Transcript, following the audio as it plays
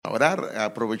orar.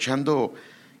 Aprovechando,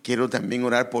 quiero también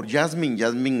orar por Yasmin.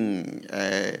 Yasmin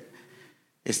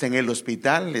está en el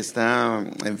hospital, está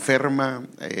enferma,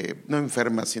 no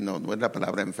enferma, sino, no es la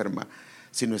palabra enferma,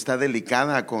 sino está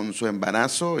delicada con su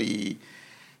embarazo y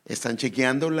están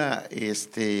chequeándola.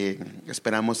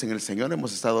 Esperamos en el Señor,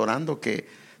 hemos estado orando que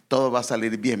todo va a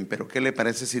salir bien, pero ¿qué le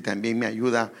parece si también me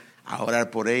ayuda a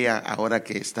orar por ella ahora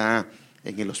que está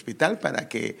en el hospital, para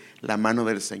que la mano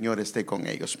del Señor esté con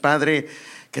ellos? Padre,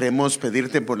 queremos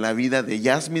pedirte por la vida de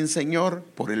Yasmin, Señor,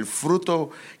 por el fruto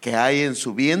que hay en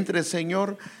su vientre,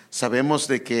 Señor. Sabemos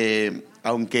de que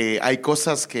aunque hay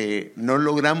cosas que no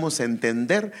logramos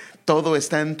entender, todo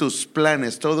está en tus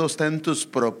planes, todo está en tus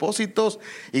propósitos,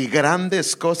 y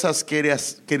grandes cosas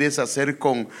quieres hacer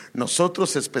con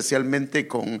nosotros, especialmente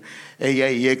con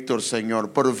ella y Héctor,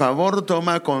 Señor. Por favor,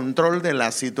 toma control de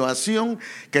la situación,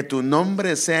 que tu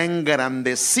nombre sea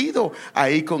engrandecido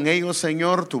ahí con ellos,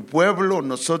 Señor. Tu pueblo,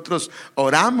 nosotros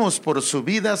oramos por su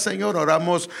vida, Señor,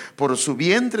 oramos por su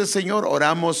vientre, Señor,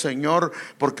 oramos, Señor,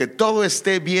 porque todo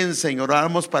esté bien, Señor.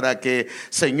 Oramos para que,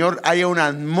 Señor, haya una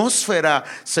atmósfera,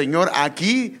 Señor,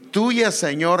 aquí tuya,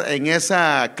 Señor, en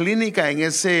esa clínica, en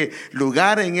ese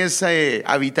lugar, en esa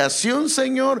habitación,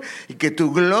 Señor, y que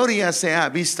tu gloria sea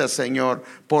vista, Señor.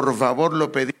 Por favor,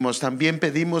 lo pedimos. También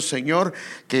pedimos, Señor,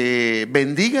 que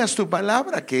bendigas tu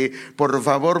palabra, que por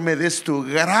favor me des tu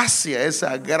gracia,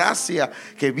 esa gracia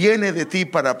que viene de ti,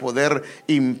 para poder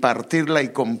impartirla y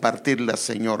compartirla,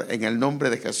 Señor. En el nombre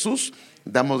de Jesús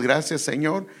damos gracias,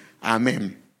 Señor.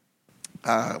 Amén.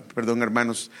 Perdón,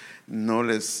 hermanos, no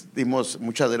les dimos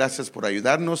muchas gracias por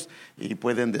ayudarnos, y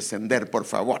pueden descender, por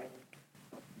favor.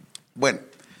 Bueno,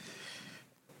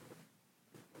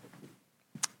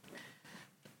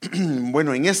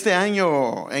 en este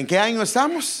año, ¿en qué año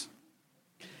estamos?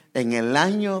 En el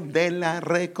año de la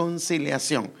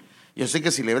reconciliación. Yo sé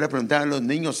que si le hubiera preguntado a los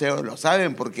niños, ellos lo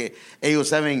saben, porque ellos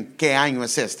saben qué año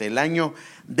es el año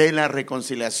de la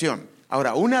reconciliación.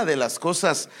 Ahora, una de las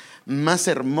cosas más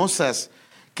hermosas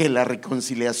que la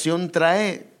reconciliación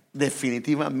trae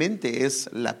definitivamente es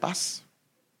la paz.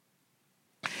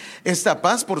 Esta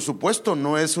paz, por supuesto,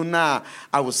 no es una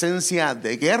ausencia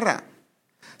de guerra,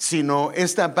 sino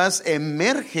esta paz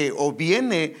emerge o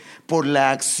viene por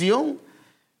la acción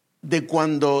de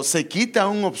cuando se quita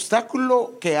un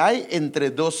obstáculo que hay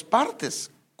entre dos partes,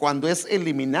 cuando es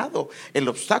eliminado el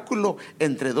obstáculo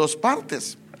entre dos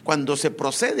partes, cuando se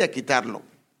procede a quitarlo.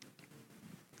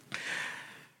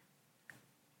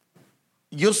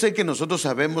 Yo sé que nosotros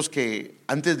sabemos que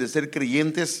antes de ser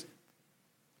creyentes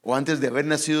o antes de haber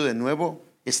nacido de nuevo,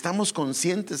 estamos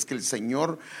conscientes que el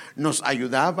Señor nos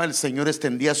ayudaba, el Señor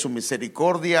extendía su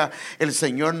misericordia, el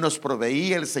Señor nos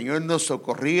proveía, el Señor nos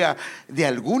socorría de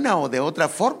alguna o de otra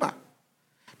forma.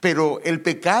 Pero el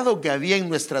pecado que había en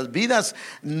nuestras vidas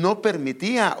no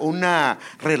permitía una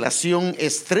relación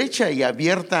estrecha y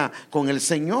abierta con el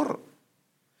Señor.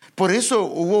 Por eso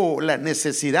hubo la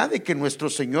necesidad de que nuestro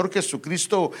Señor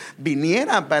Jesucristo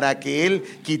viniera, para que Él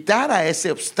quitara ese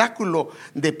obstáculo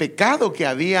de pecado que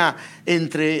había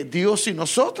entre Dios y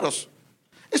nosotros.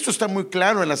 Esto está muy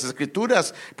claro en las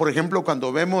Escrituras. Por ejemplo,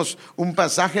 cuando vemos un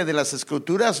pasaje de las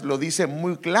Escrituras, lo dice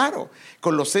muy claro.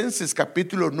 Colosenses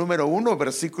capítulo número 1,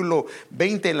 versículo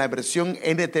 20, en la versión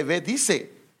NTV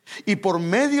dice: y por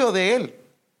medio de Él,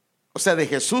 o sea, de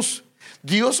Jesús,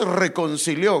 Dios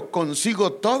reconcilió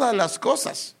consigo todas las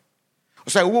cosas. O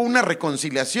sea, hubo una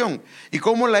reconciliación. ¿Y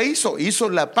cómo la hizo? Hizo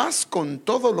la paz con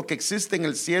todo lo que existe en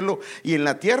el cielo y en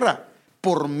la tierra,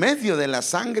 por medio de la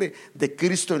sangre de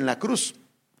Cristo en la cruz.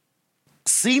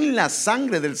 Sin la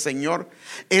sangre del Señor,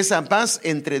 esa paz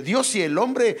entre Dios y el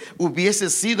hombre hubiese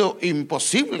sido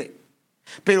imposible.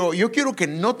 Pero yo quiero que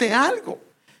note algo,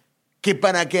 que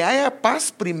para que haya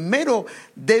paz primero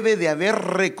debe de haber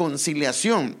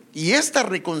reconciliación, y esta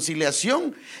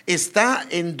reconciliación está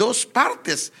en dos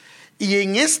partes, y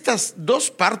en estas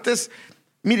dos partes,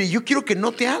 mire, yo quiero que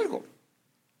note algo: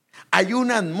 hay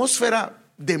una atmósfera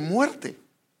de muerte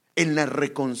en la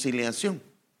reconciliación.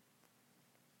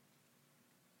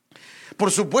 Por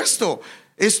supuesto,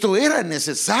 esto era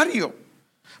necesario,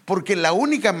 porque la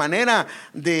única manera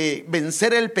de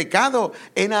vencer el pecado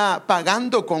era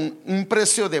pagando con un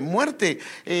precio de muerte,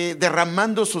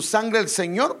 derramando su sangre al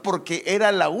Señor, porque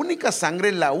era la única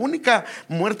sangre, la única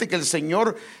muerte que el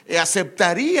Señor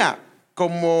aceptaría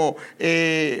como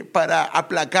para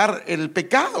aplacar el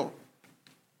pecado.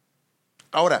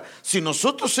 Ahora, si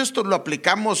nosotros esto lo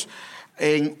aplicamos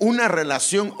en una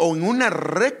relación o en una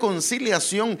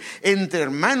reconciliación entre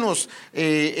hermanos,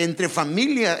 entre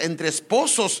familia, entre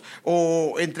esposos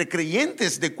o entre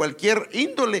creyentes de cualquier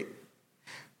índole,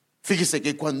 fíjese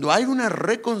que cuando hay una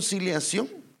reconciliación,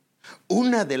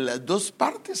 una de las dos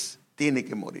partes tiene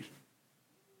que morir.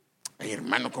 Ay,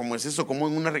 hermano, ¿cómo es eso? ¿Cómo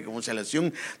en una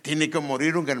reconciliación tiene que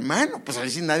morir un hermano? Pues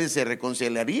así nadie se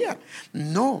reconciliaría.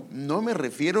 No me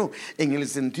refiero en el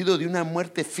sentido de una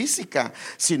muerte física,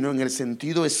 sino en el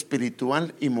sentido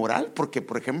espiritual y moral. Porque,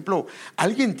 por ejemplo,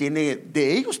 alguien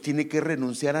de ellos tiene que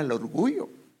renunciar al orgullo.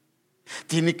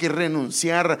 Tiene que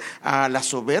renunciar a la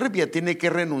soberbia, tiene que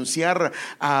renunciar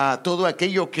a todo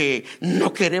aquello que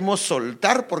no queremos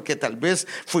soltar porque tal vez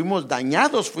fuimos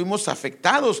dañados, fuimos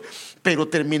afectados, pero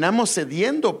terminamos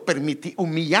cediendo,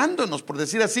 humillándonos, por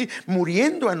decir así,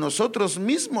 muriendo a nosotros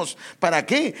mismos. ¿Para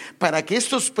qué? Para que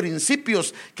estos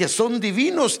principios que son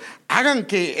divinos hagan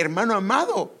que, hermano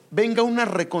amado, venga una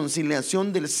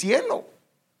reconciliación del cielo.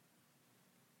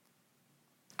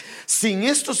 Sin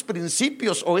estos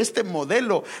principios o este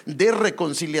modelo de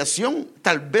reconciliación,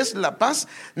 tal vez la paz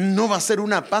no va a ser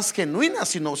una paz genuina,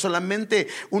 sino solamente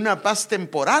una paz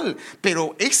temporal.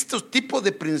 Pero estos tipos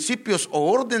de principios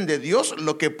o orden de Dios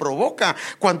lo que provoca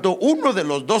cuando uno de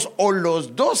los dos o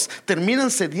los dos terminan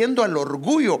cediendo al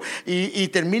orgullo y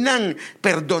terminan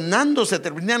perdonándose,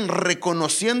 terminan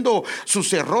reconociendo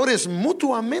sus errores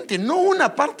mutuamente, no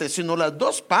una parte, sino las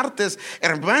dos partes,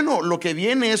 hermano, lo que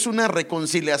viene es una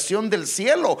reconciliación del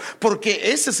cielo,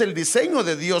 porque ese es el diseño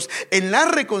de Dios. En la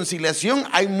reconciliación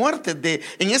hay muerte.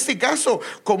 En este caso,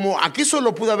 como aquí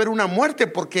solo pudo haber una muerte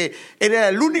porque era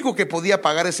el único que podía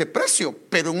pagar ese precio,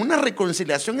 pero en una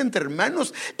reconciliación entre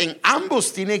hermanos, en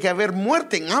ambos tiene que haber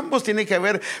muerte, en ambos tiene que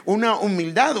haber una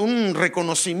humildad, un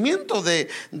reconocimiento de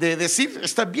decir,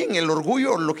 está bien, el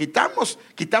orgullo lo quitamos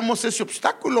ese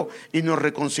obstáculo y nos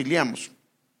reconciliamos.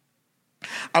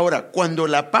 Ahora, cuando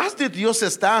la paz de Dios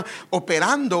está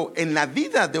operando en la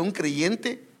vida de un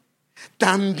creyente,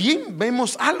 también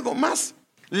vemos algo más.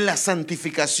 La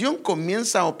santificación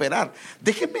comienza a operar.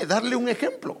 Déjeme darle un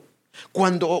ejemplo.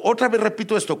 Otra vez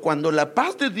repito esto, cuando la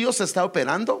paz de Dios está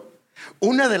operando,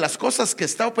 una de las cosas que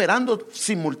está operando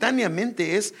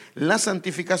simultáneamente es la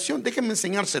santificación. Déjeme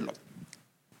enseñárselo.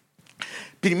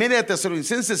 Primera de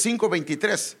Tesalonicenses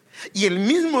 5:23. Y el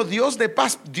mismo Dios de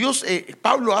paz,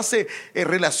 Pablo hace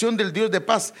relación del Dios de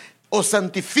paz, os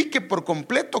santifique por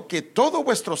completo, que todo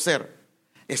vuestro ser,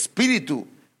 espíritu,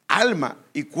 alma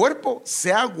y cuerpo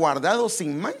sea guardado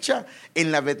sin mancha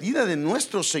en la venida de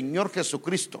nuestro Señor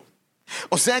Jesucristo.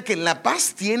 O sea que la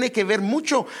paz tiene que ver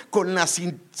mucho con la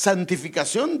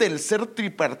santificación del ser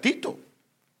tripartito.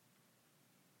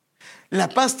 La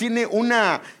paz tiene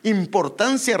una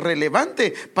importancia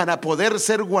relevante para poder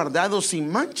ser guardado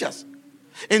sin manchas.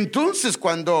 Entonces,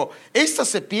 cuando esta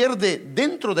se pierde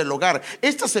dentro del hogar,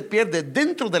 esta se pierde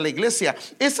dentro de la iglesia,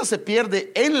 esta se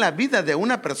pierde en la vida de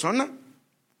una persona,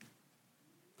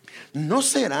 ¿no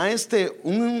será este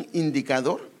un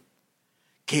indicador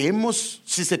que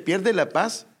si se pierde la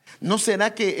paz, no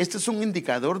será que este es un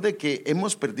indicador de que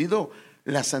hemos perdido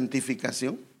la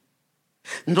santificación?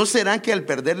 ¿No será que al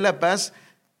perder la paz,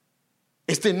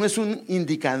 este no es un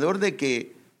indicador de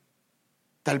que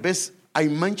tal vez hay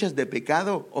manchas de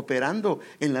pecado operando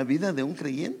en la vida de un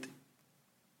creyente?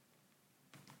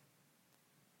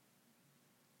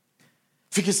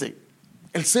 Fíjese,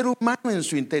 el ser humano en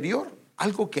su interior,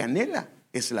 algo que anhela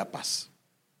es la paz.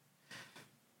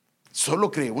 Solo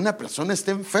que una persona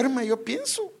esté enferma, yo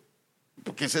pienso,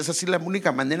 porque esa es así la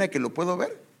única manera que lo puedo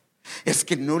ver. Es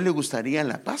que no le gustaría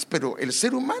la paz, pero el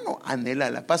ser humano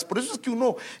anhela la paz. Por eso es que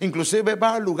uno inclusive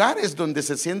va a lugares donde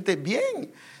se siente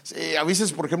bien. A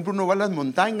veces, por ejemplo, uno va a las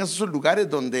montañas, esos lugares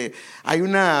donde hay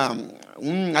un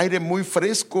aire muy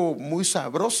fresco, muy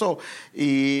sabroso,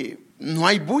 y no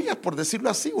hay bulla, por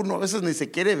decirlo así. Uno a veces ni se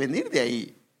quiere venir de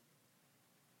ahí,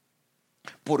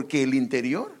 porque el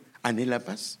interior anhela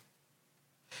paz.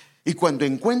 Y cuando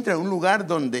encuentra un lugar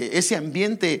donde ese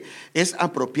ambiente es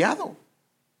apropiado,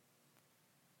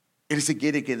 él se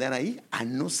quiere quedar ahí, a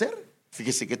no ser,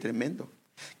 fíjese qué tremendo,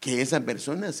 que esa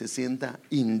persona se sienta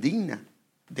indigna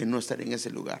de no estar en ese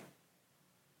lugar.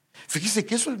 Fíjese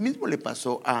que eso mismo le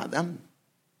pasó a Adán.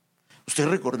 Usted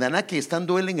recordará que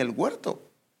estando él en el huerto,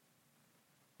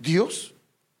 Dios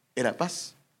era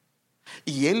paz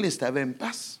y él estaba en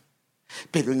paz.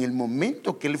 Pero en el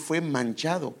momento que él fue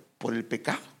manchado por el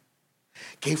pecado,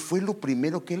 ¿qué fue lo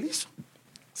primero que él hizo?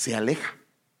 Se aleja.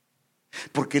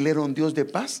 Porque él era un Dios de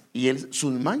paz y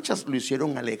sus manchas lo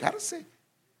hicieron alejarse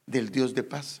del Dios de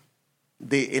paz,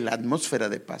 de la atmósfera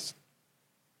de paz.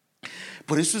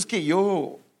 Por eso es que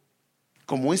yo,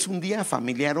 como es un día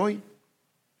familiar hoy,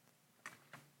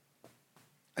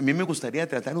 a mí me gustaría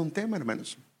tratar un tema,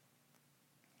 hermanos: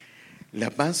 la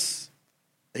paz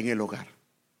en el hogar.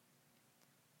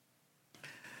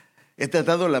 He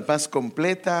tratado la paz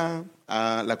completa,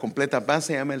 La completa paz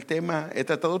se llama el tema. He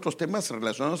tratado otros temas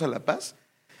relacionados a la paz,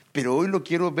 pero hoy lo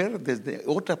quiero ver desde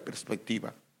otra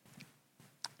perspectiva.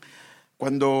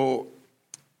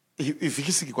 Y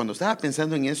fíjese que cuando estaba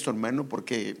pensando en esto, hermano,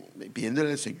 porque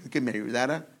pidiéndole al Señor que me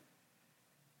ayudara,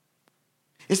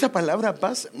 esta palabra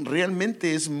paz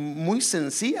realmente es muy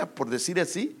sencilla, por decir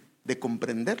así, de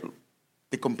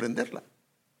comprenderla.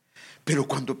 Pero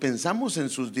cuando pensamos en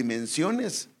sus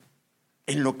dimensiones,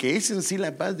 en lo que es en sí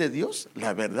la paz de Dios,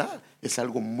 la verdad es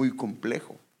algo muy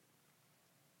complejo.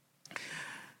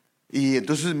 Y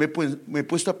entonces me he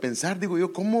puesto a pensar, digo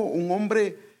yo, ¿cómo un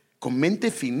hombre con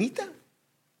mente finita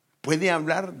puede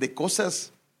hablar de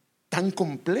cosas tan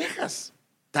complejas,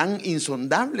 tan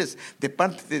insondables de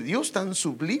parte de Dios, tan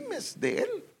sublimes de Él?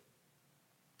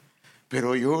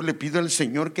 Pero yo le pido al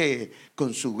Señor que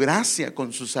con su gracia,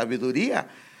 con su sabiduría,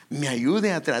 me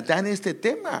ayude a tratar este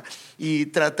tema y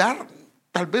tratar,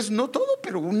 tal vez no todo,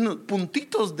 pero unos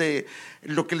puntitos de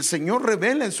lo que el Señor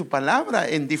revela en su palabra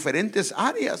en diferentes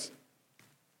áreas,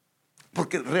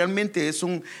 porque realmente es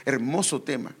un hermoso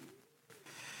tema.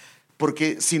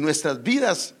 Porque si nuestras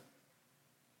vidas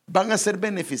van a ser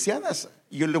beneficiadas,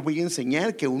 yo les voy a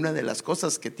enseñar que una de las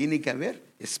cosas que tiene que haber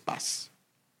es paz.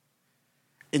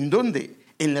 ¿En dónde?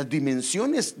 En las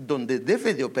dimensiones donde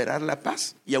debe de operar la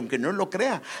paz. Y aunque no lo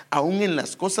crea, aún en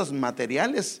las cosas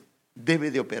materiales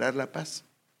debe de operar la paz.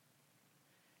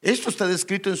 Esto está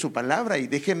descrito en su palabra y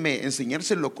déjenme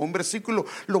enseñárselo con un versículo.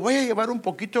 Lo voy a llevar un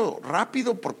poquito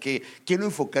rápido porque quiero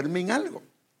enfocarme en algo.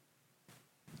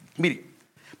 Mire,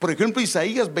 por ejemplo,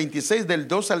 Isaías 26 del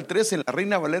 2 al 3 en la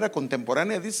Reina Valera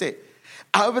contemporánea dice: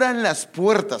 abran las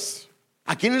puertas.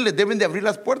 ¿A quiénes les deben de abrir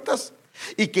las puertas?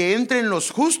 Y que entren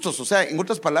los justos, o sea, en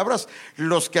otras palabras,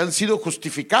 los que han sido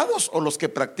justificados o los que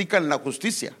practican la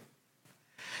justicia.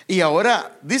 Y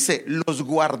ahora dice, los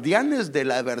guardianes de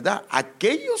la verdad,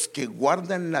 aquellos que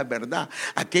guardan la verdad,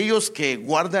 aquellos que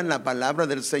guardan la palabra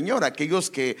del Señor, aquellos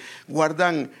que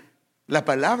guardan la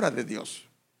palabra de Dios.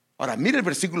 Ahora, mire el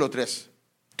versículo 3.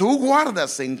 Tú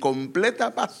guardas en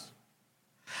completa paz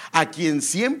a quien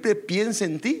siempre piensa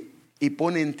en ti y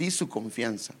pone en ti su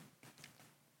confianza.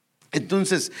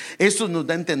 Entonces, esto nos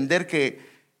da a entender que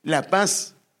la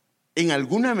paz, en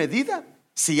alguna medida,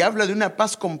 si habla de una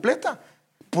paz completa,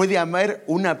 puede haber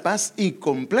una paz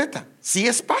incompleta. Sí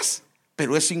es paz,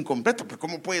 pero es incompleta. ¿Pero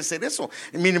cómo puede ser eso?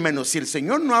 Miren, hermano, si el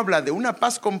Señor no habla de una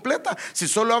paz completa, si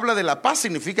solo habla de la paz,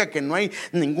 significa que no hay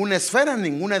ninguna esfera,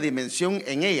 ninguna dimensión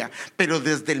en ella. Pero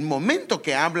desde el momento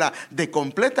que habla de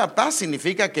completa paz,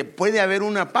 significa que puede haber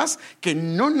una paz que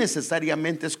no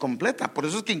necesariamente es completa. Por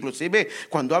eso es que inclusive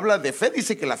cuando habla de fe,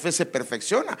 dice que la fe se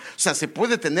perfecciona. O sea, se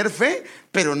puede tener fe,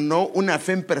 pero no una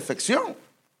fe en perfección.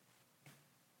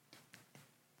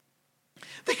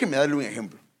 Déjeme darle un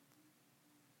ejemplo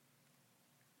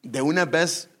de una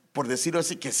vez, por decirlo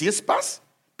así, que sí es paz,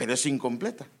 pero es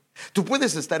incompleta. Tú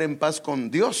puedes estar en paz con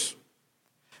Dios,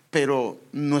 pero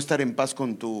no estar en paz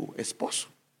con tu esposo,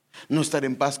 no estar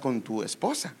en paz con tu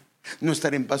esposa, no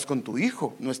estar en paz con tu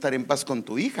hijo, no estar en paz con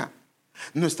tu hija,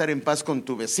 no estar en paz con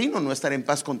tu vecino, no estar en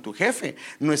paz con tu jefe,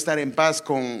 no estar en paz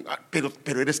con...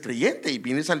 Pero eres creyente y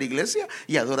vienes a la iglesia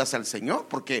y adoras al Señor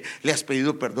porque le has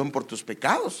pedido perdón por tus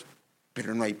pecados,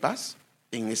 pero no hay paz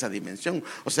en esa dimensión.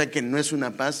 O sea que no es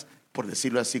una paz, por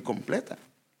decirlo así, completa.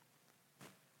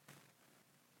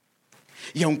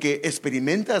 Y aunque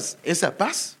experimentas esa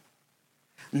paz,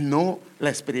 no la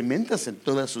experimentas en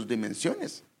todas sus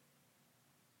dimensiones.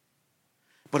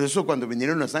 Por eso cuando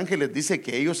vinieron los ángeles dice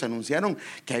que ellos anunciaron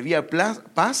que había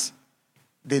paz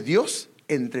de Dios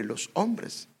entre los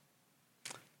hombres.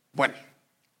 Bueno,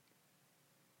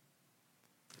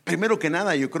 primero que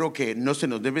nada, yo creo que no se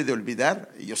nos debe de olvidar,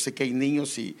 yo sé que hay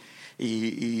niños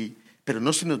pero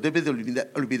no se nos debe de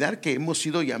olvidar que hemos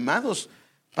sido llamados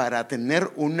para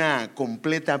tener una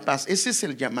completa paz. Ese es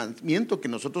el llamamiento que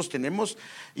nosotros tenemos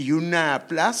y una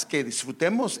paz que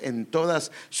disfrutemos en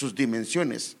todas sus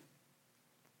dimensiones.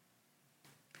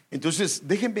 Entonces,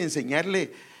 déjenme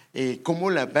enseñarle cómo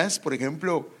la paz, por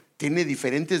ejemplo, tiene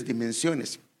diferentes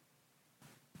dimensiones.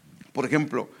 Por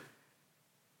ejemplo,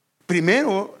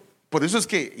 primero, por eso es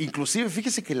que inclusive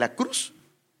fíjese que la cruz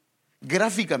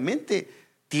gráficamente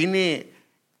tiene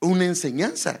una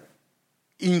enseñanza,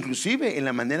 inclusive en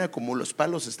la manera como los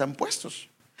palos están puestos.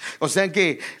 O sea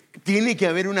que tiene que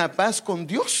haber una paz con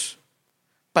Dios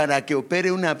para que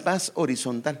opere una paz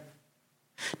horizontal.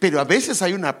 Pero a veces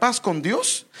hay una paz con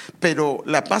Dios, pero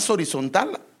la paz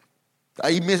horizontal,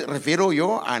 ahí me refiero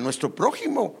yo a nuestro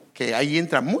prójimo, que ahí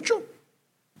entra mucho.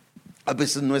 A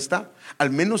veces no está, al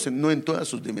menos no en todas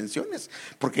sus dimensiones,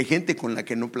 porque hay gente con la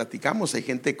que no platicamos, hay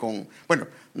gente bueno,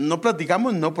 no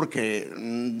platicamos no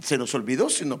porque se nos olvidó,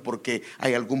 sino porque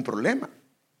hay algún problema.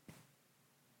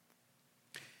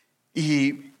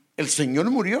 Y el Señor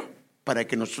murió para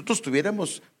que nosotros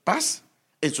tuviéramos paz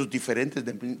en sus diferentes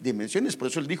dimensiones. Por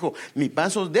eso Él dijo: mi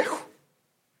paz os dejo,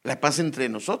 la paz entre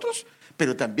nosotros,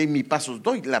 pero también mi paz os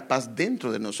doy, la paz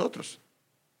dentro de nosotros.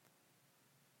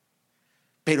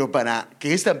 Pero para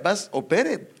que esta paz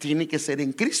opere, tiene que ser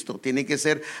en Cristo, tiene que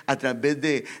ser a través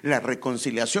de la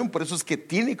reconciliación. Por eso es que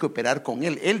tiene que operar con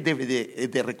Él. Él debe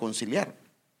de reconciliar.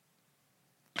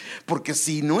 Porque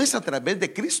si no es a través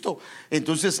de Cristo,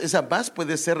 entonces esa paz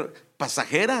puede ser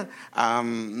pasajera,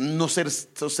 no ser.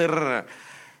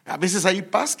 A veces hay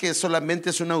paz que solamente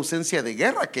es una ausencia de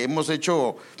guerra, que hemos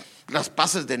hecho las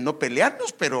paces de no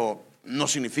pelearnos, pero no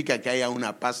significa que haya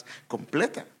una paz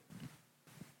completa.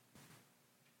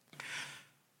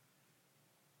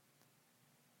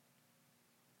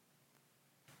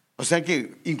 O sea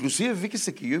que inclusive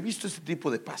fíjese que yo he visto este tipo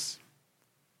de paz,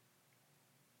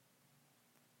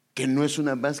 que no es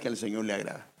una paz que al Señor le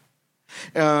agrada.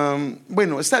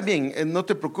 Bueno, está bien, no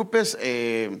te preocupes,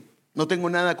 no tengo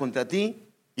nada contra ti.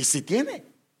 Y si tiene,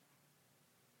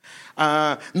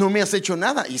 no me has hecho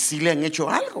nada. Y si le han hecho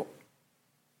algo.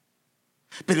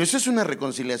 Pero eso es una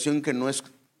reconciliación que no es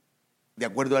de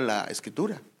acuerdo a la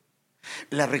Escritura.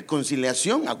 La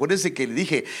reconciliación, acuérdense que le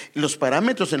dije, los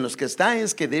parámetros en los que está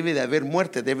es que debe de haber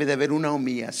muerte, debe de haber una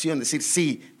humillación. Decir: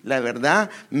 sí, la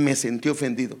verdad me sentí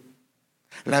ofendido.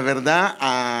 La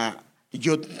verdad,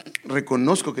 yo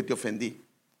reconozco que te ofendí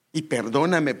y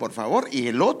perdóname por favor. Y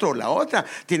el otro, la otra,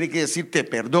 tiene que decir: te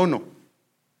perdono.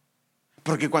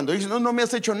 Porque cuando dice: no me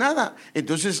has hecho nada,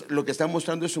 entonces lo que está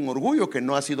mostrando es un orgullo, que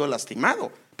no ha sido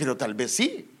lastimado, pero tal vez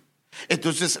sí.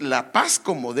 Entonces la paz,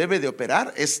 como debe de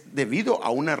operar, es debido a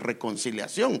una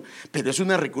reconciliación, pero es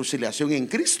una reconciliación en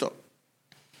Cristo.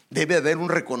 Debe haber un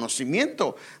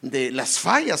reconocimiento de las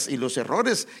fallas y los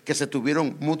errores que se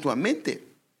tuvieron mutuamente.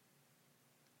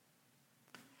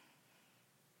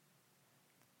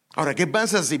 Ahora, ¿qué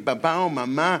pasa si papá o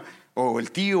mamá, o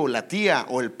el tío o la tía,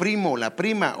 o el primo o la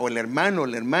prima, o el hermano o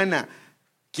la hermana,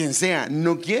 quien sea,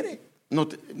 no quiere? No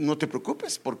te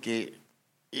preocupes, porque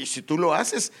si tú lo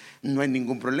haces, no hay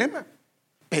ningún problema.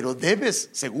 Pero debes,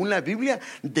 según la Biblia,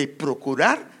 de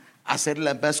procurar hacer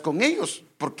la paz con ellos.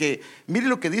 Porque mire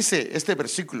lo que dice este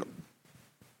versículo.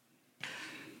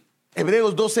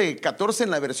 Hebreos 12:14,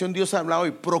 en la versión Dios ha hablado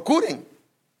hoy: procuren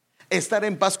estar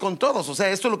en paz con todos. O sea,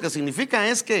 esto lo que significa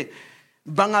es que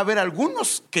van a haber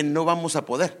algunos que no vamos a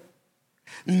poder.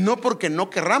 No porque no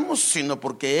querramos, sino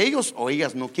porque ellos o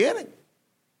ellas no quieren.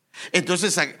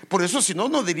 Entonces, por eso si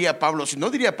no diría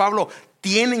Pablo,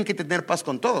 tienen que tener paz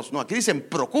con todos. No, aquí dicen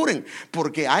procuren,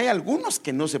 porque hay algunos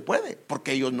que no se puede,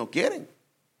 porque ellos no quieren.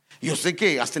 Yo sé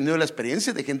que has tenido la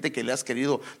experiencia de gente que le has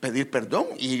querido pedir perdón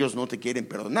y ellos no te quieren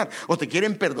perdonar, o te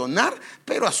quieren perdonar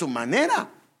pero a su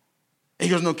manera.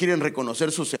 Ellos no quieren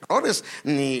reconocer sus errores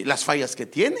ni las fallas que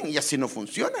tienen, y así no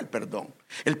funciona el perdón.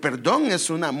 El perdón es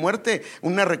una muerte,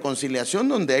 una reconciliación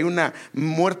donde hay una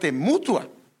muerte mutua.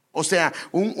 O sea,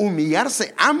 un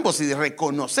humillarse ambos y de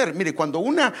reconocer. Mire, cuando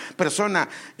una persona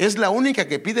es la única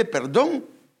que pide perdón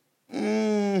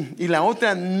y la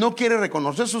otra no quiere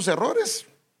reconocer sus errores,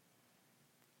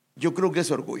 yo creo que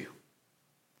es orgullo.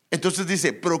 Entonces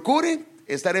dice: procuren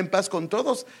estar en paz con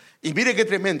todos. Y mire qué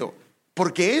tremendo,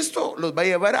 porque esto los va a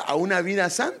llevar a una vida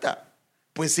santa.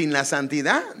 Pues sin la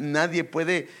santidad nadie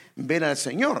puede ver al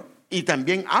Señor. Y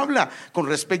también habla con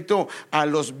respecto a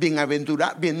los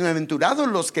bienaventurados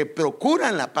los que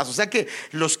procuran la paz. O sea que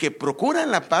los que procuran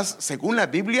la paz, según la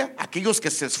Biblia, aquellos que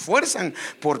se esfuerzan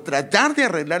por tratar de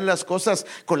arreglar las cosas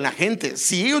con la gente.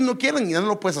 Si ellos no quieren, ya no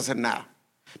lo puedes hacer nada.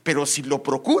 Pero si lo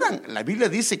procuran, la Biblia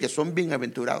dice que son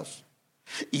bienaventurados.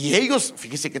 Y ellos,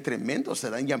 fíjese qué tremendo,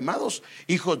 serán llamados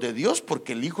hijos de Dios,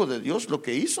 porque el Hijo de Dios lo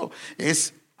que hizo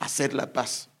es hacer la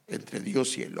paz entre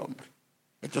Dios y el hombre.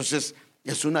 Entonces,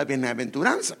 es una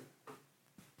bienaventuranza.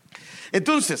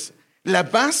 Entonces, la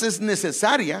paz es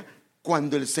necesaria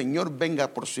cuando el Señor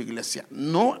venga por su iglesia.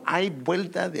 No hay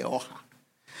vuelta de hoja.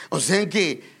 O sea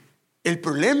que el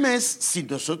problema es si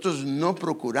nosotros no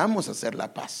procuramos hacer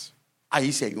la paz.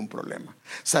 Ahí sí hay un problema,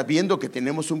 sabiendo que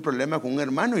tenemos un problema con un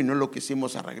hermano y no lo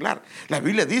quisimos arreglar. La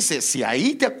Biblia dice: si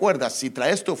ahí te acuerdas, si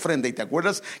traes tu ofrenda y te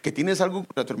acuerdas que tienes algo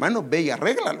contra tu hermano, ve y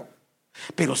arréglalo.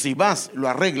 Pero si vas, lo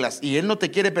arreglas y él no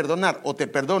te quiere perdonar, o te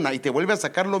perdona y te vuelve a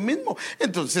sacar lo mismo,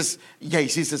 entonces ya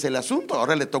hiciste el asunto.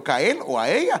 Ahora le toca a él o a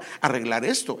ella arreglar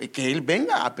esto, y que él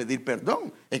venga a pedir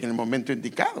perdón en el momento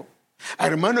indicado.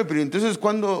 Hermano, pero entonces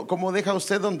 ¿cómo deja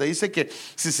usted donde dice que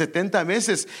si 70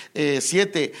 veces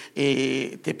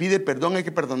 7 te pide perdón, hay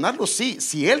que perdonarlo? Sí,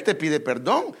 si él te pide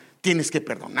perdón, tienes que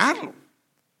perdonarlo.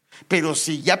 Pero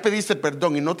si ya pediste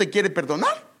perdón y no te quiere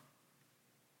perdonar,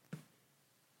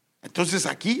 entonces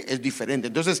aquí es diferente.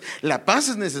 Entonces la paz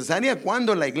es necesaria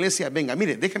cuando la iglesia venga.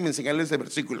 Mire, déjenme enseñarles este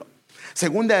versículo.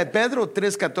 Segunda de Pedro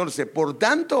 3:14. Por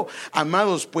tanto,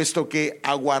 amados, puesto que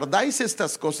aguardáis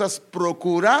estas cosas,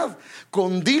 procurad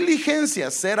con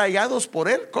diligencia ser hallados por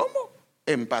él. ¿Cómo?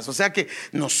 En paz. O sea que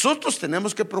nosotros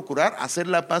tenemos que procurar hacer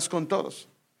la paz con todos.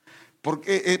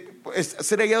 Porque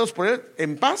ser hallados por él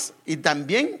en paz y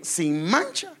también sin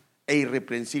mancha e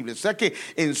irreprensibles. O sea que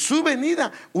en su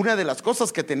venida, una de las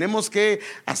cosas que tenemos que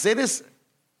hacer es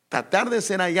tratar de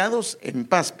ser hallados en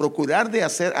paz, procurar de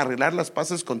arreglar las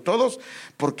paces con todos,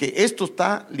 porque esto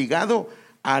está ligado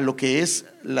a lo que es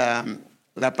la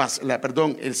paz,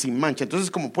 el sin mancha. Entonces,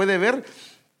 como puede ver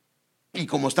y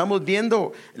como estamos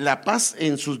viendo, la paz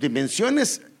en sus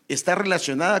dimensiones está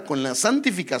relacionada con la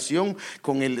santificación,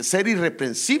 con el ser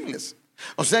irreprensibles.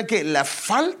 O sea que la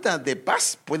falta de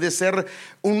paz puede ser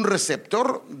un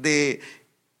receptor de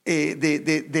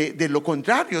lo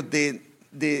contrario, de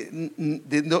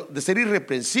ser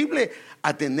irreprensible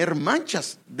a tener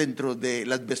manchas dentro de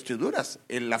las vestiduras,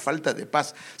 en la falta de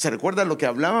paz. ¿Se recuerda lo que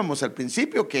hablábamos al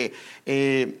principio? Que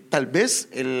tal vez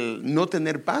el no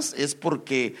tener paz es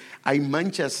porque hay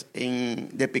manchas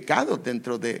de pecado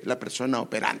dentro de la persona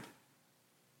operando.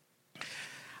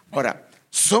 Ahora,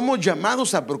 ¿somos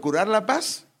llamados a procurar la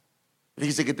paz?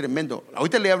 Fíjese qué tremendo.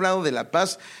 Ahorita le he hablado de la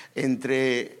paz en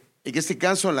este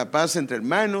caso, la paz entre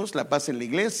hermanos, la paz en la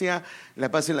iglesia,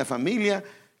 la paz en la familia,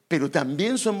 pero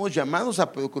también somos llamados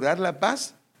a procurar la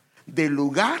paz del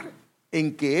lugar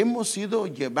en que hemos sido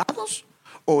llevados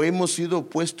o hemos sido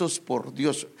puestos por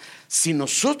Dios. Si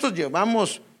nosotros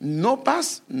llevamos no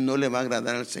paz, no le va a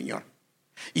agradar al Señor.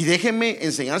 Y déjeme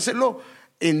enseñárselo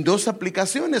en dos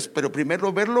aplicaciones, pero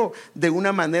primero verlo de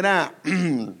una manera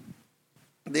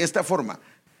de esta forma.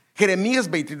 Jeremías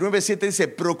 29:7 dice: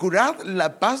 procurad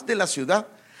la paz de la ciudad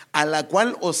a la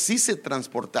cual os hice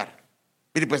transportar.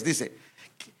 Mire, pues dice,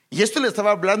 y esto le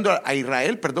estaba hablando a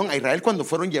Israel cuando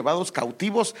fueron llevados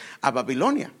cautivos a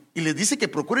Babilonia. Y les dice que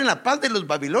procuren la paz de los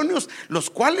babilonios, los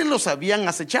cuales los habían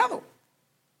acechado.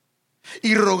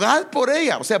 Y rogad por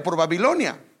ella, o sea, por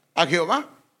Babilonia, a Jehová.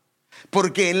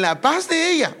 Porque en la paz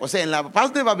de ella, o sea, en la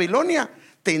paz de Babilonia,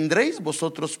 tendréis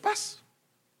vosotros paz.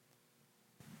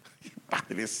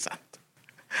 Padre Santo.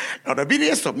 Ahora mire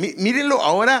esto, mírenlo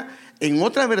ahora en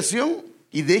otra versión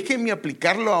y déjenme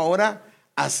aplicarlo ahora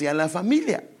hacia la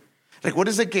familia.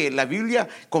 Recuérdense que la Biblia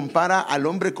compara al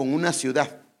hombre con una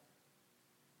ciudad.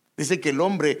 Dice que el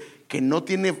hombre que no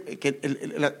tiene,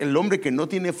 el hombre que no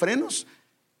tiene frenos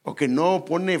o que no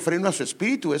pone freno a su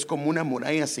espíritu es como una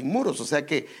muralla sin muros. O sea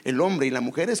que el hombre y la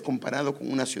mujer es comparado con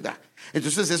una ciudad.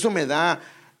 Entonces eso me da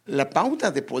la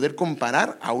pauta de poder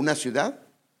comparar a una ciudad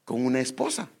con una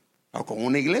esposa, o con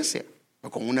una iglesia, o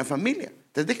con una familia.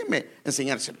 Entonces déjenme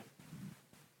enseñárselo.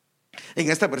 En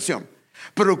esta versión,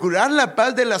 procurar la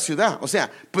paz de la ciudad, o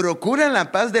sea, procura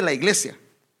la paz de la iglesia,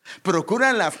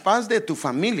 procura la paz de tu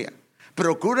familia,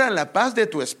 procura la paz de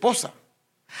tu esposa,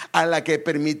 a la que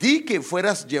permití que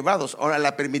fueras llevados. Ahora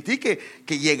la permití que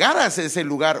llegaras a ese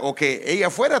lugar, o que ella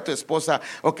fuera tu esposa,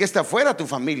 o que esta fuera tu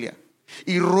familia.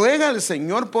 Y ruega al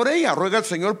Señor por ella, ruega al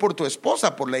Señor por tu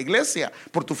esposa, por la iglesia,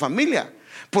 por tu familia.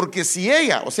 Porque si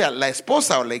ella, o sea, la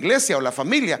esposa o la iglesia o la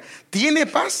familia, tiene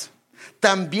paz,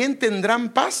 también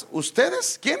tendrán paz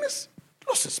ustedes. ¿Quiénes?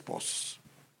 Los esposos.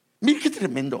 Mira qué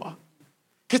tremendo, ¿eh?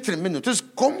 Qué tremendo. Entonces,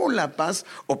 ¿cómo la paz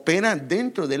opera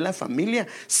dentro de la familia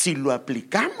si lo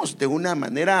aplicamos de una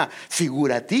manera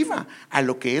figurativa a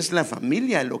lo que es la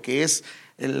familia, a lo que es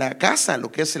la casa,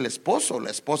 lo que es el esposo o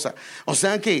la esposa? O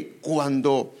sea que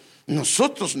cuando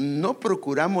nosotros no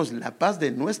procuramos la paz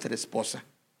de nuestra esposa,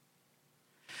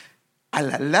 a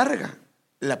la larga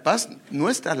la paz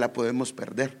nuestra la podemos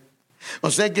perder. O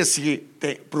sea que si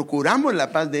procuramos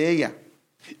la paz de ella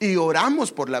y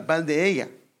oramos por la paz de ella,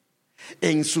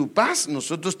 en su paz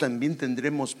nosotros también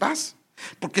tendremos paz.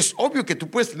 Porque es obvio que tú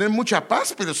puedes tener mucha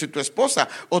paz, pero si tu esposa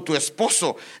o tu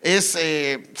esposo es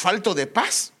falto de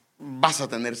paz, vas a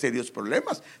tener serios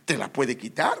problemas. Te la puede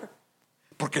quitar,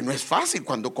 porque no es fácil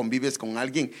cuando convives con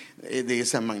alguien de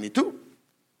esa magnitud.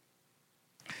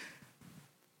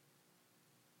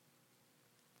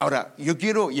 Ahora, yo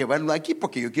quiero llevarlo aquí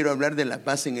porque yo quiero hablar de la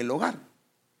paz en el hogar.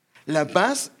 La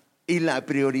paz y la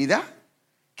prioridad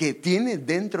que tiene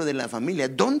dentro de la familia.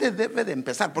 ¿Dónde debe de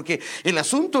empezar? Porque el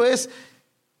asunto es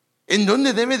en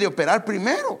dónde debe de operar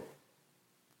primero.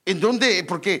 ¿En dónde?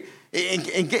 Porque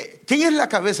 ¿quién es la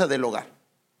cabeza del hogar?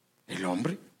 El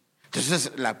hombre.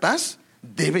 Entonces la paz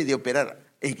debe de operar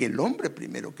en el hombre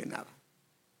primero que nada.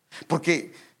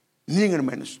 Porque, miren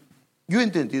hermanos, yo he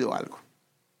entendido algo.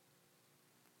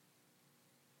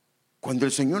 Cuando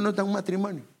el Señor nos da un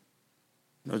matrimonio,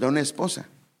 nos da una esposa,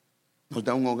 nos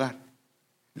da un hogar,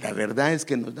 la verdad es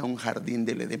que nos da un jardín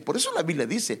del Edén. Por eso la Biblia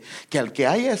dice que al que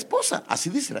haya esposa, así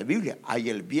dice la Biblia, hay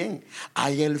el bien,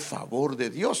 hay el favor de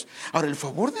Dios. Ahora, el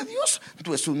favor de Dios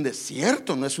no es un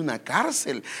desierto, no es una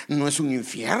cárcel, no es un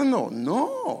infierno,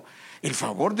 no. El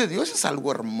favor de Dios es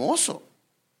algo hermoso.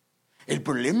 El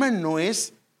problema no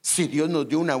es si Dios nos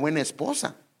dio una buena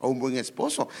esposa o un buen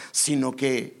esposo, sino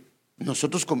que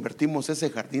nosotros convertimos ese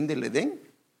jardín del Edén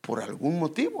por algún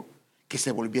motivo, que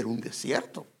se volviera un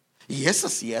desierto. Y esa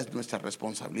sí es nuestra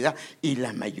responsabilidad. Y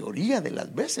la mayoría de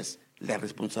las veces la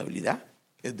responsabilidad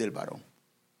es del varón.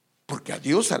 Porque a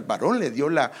Dios, al varón, le dio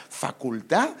la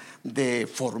facultad de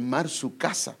formar su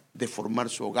casa, de formar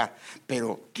su hogar.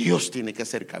 Pero Dios tiene que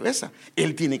ser cabeza.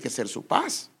 Él tiene que ser su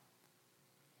paz.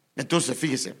 Entonces,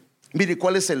 fíjese, mire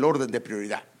cuál es el orden de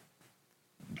prioridad.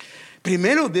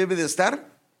 Primero debe de estar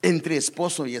entre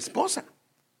esposo y esposa.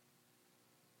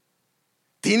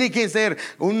 Tiene que ser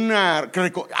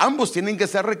ambos tienen que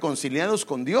ser reconciliados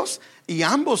con Dios y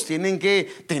ambos tienen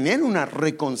que tener una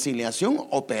reconciliación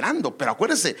operando. Pero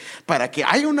acuérdese, para que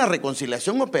haya una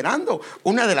reconciliación operando,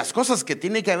 una de las cosas que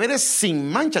tiene que haber es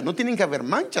sin manchas. No tienen que haber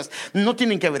manchas, no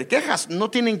tienen que haber quejas, no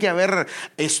tienen que haber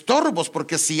estorbos,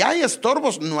 porque si hay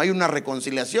estorbos no hay una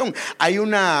reconciliación. Hay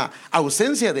una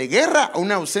ausencia de guerra,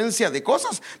 una ausencia de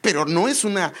cosas, pero no es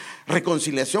una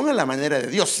reconciliación a la manera de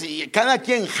Dios. Si cada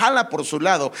quien jala por su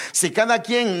lado, si cada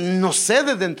quien no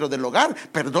cede dentro del hogar,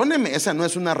 perdóneme, esa no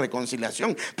es una reconciliación.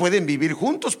 Pueden vivir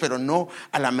juntos, pero no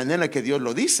a la manera que Dios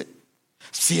lo dice.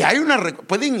 Si hay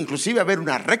pueden inclusive haber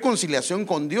una reconciliación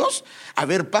con Dios,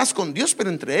 haber paz con Dios, pero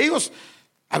entre ellos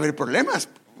haber problemas.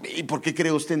 ¿Y por qué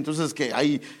cree usted entonces que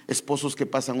hay esposos que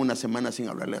pasan una semana sin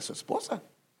hablarle a su esposa?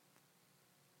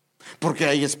 Porque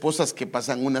hay esposas que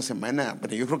pasan una semana,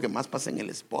 pero yo creo que más pasa en el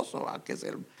esposo,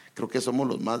 creo que somos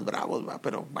los más bravos, ¿va?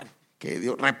 Pero bueno, que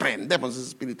Dios reprendemos ese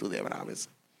espíritu de braveza.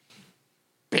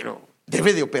 Pero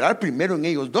debe de operar primero en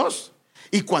ellos dos.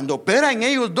 Y cuando opera en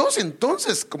ellos dos,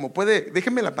 entonces,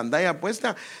 déjenme la pantalla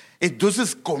puesta,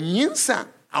 entonces comienza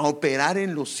a operar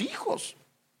en los hijos.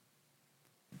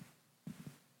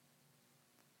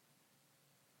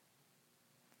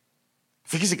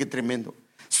 Fíjese qué tremendo.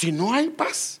 Si no hay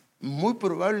paz, muy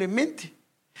probablemente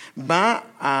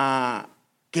va a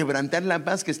quebrantar la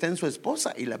paz que está en su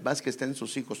esposa y la paz que está en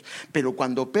sus hijos. Pero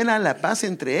cuando opera la paz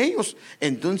entre ellos,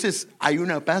 entonces hay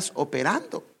una paz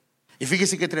operando. Y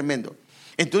fíjese qué tremendo.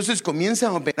 Entonces comienza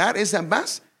a operar esa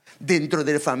paz dentro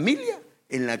de la familia,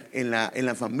 en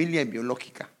la familia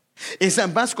biológica.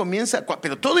 Esa paz comienza,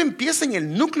 pero todo empieza en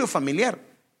el núcleo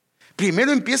familiar.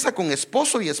 Primero empieza con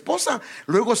esposo y esposa,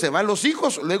 luego se va a los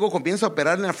hijos, luego comienza a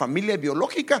operar en la familia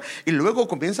biológica y luego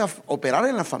comienza a operar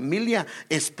en la familia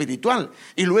espiritual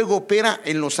y luego opera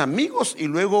en los amigos y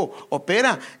luego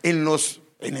opera en los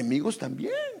enemigos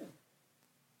también.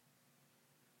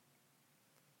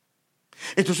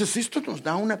 Entonces esto nos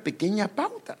da una pequeña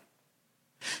pauta.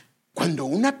 Cuando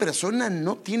una persona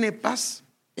no tiene paz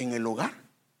en el hogar,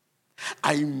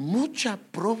 hay mucha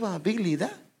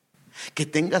probabilidad que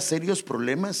tenga serios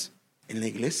problemas en la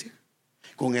iglesia,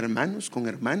 con hermanos, con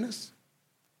hermanas.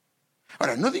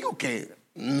 Ahora, no digo que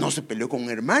no se peleó con un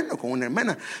hermano, con una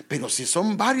hermana, pero si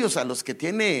son varios a los que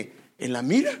tiene en la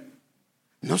mira,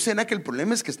 ¿no será que el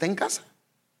problema es que está en casa?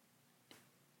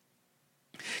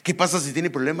 ¿Qué pasa si tiene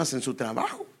problemas en su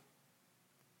trabajo?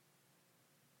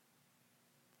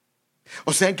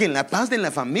 O sea que en la paz de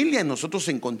la familia nosotros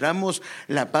encontramos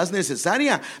la paz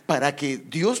necesaria para que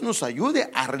Dios nos ayude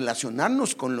a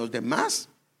relacionarnos con los demás.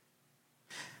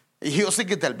 Y yo sé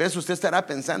que tal vez usted estará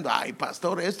pensando, ay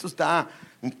pastor, esto está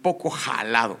un poco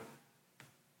jalado.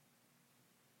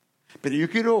 Pero yo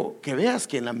quiero que veas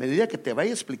que en la medida que te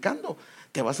vaya explicando,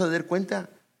 te vas a dar cuenta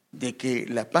de que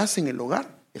la paz en el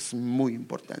hogar es muy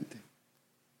importante.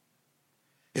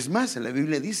 Es más, en la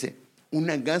Biblia dice,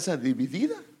 una casa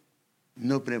dividida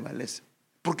no prevalece.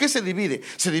 ¿Por qué se divide?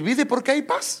 ¿Se divide porque hay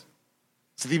paz?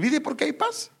 ¿Se divide porque hay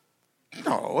paz?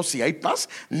 No, si hay paz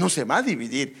no se va a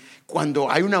dividir.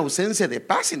 Cuando hay una ausencia de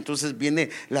paz, entonces viene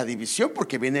la división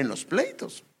porque vienen los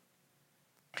pleitos.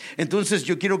 Entonces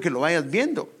yo quiero que lo vayas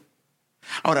viendo.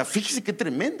 Ahora, fíjese qué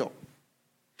tremendo.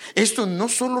 Esto no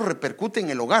solo repercute en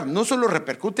el hogar, no solo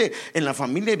repercute en la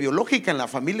familia biológica, en la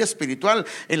familia espiritual,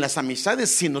 en las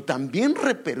amistades, sino también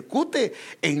repercute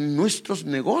en nuestros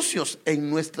negocios, en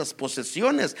nuestras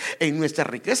posesiones, en nuestras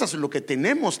riquezas, lo que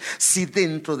tenemos. Si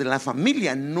dentro de la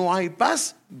familia no hay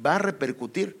paz, va a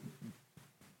repercutir.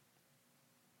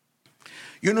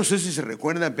 Yo no sé si se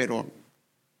recuerda, pero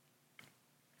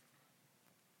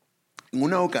en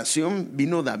una ocasión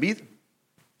vino David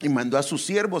y mandó a sus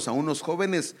siervos, a unos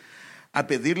jóvenes, a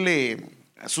pedirle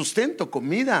sustento,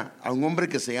 comida, a un hombre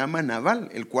que se llama Nabal,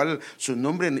 el cual su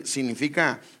nombre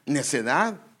significa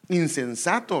necedad,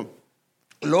 insensato,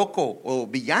 loco o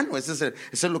villano. Eso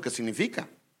es lo que significa.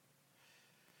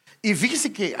 Y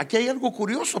fíjese que aquí hay algo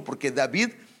curioso, porque David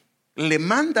le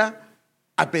manda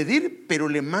a pedir, pero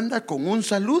le manda con un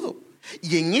saludo.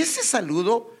 Y en ese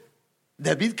saludo,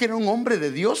 David, que era un hombre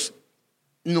de Dios,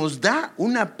 nos da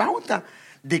una pauta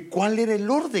de cuál era el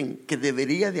orden que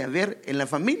debería de haber en la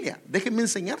familia. Déjeme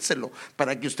enseñárselo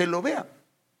para que usted lo vea.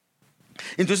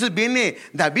 Entonces viene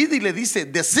David y le dice,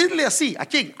 decirle así, ¿a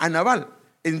quién? A Nabal,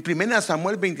 en 1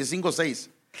 Samuel 25:6.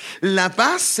 La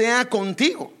paz sea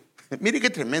contigo. Mire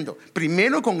qué tremendo.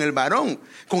 Primero con el varón,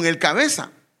 con el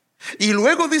cabeza. Y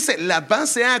luego dice, la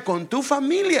paz sea con tu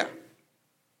familia.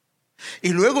 Y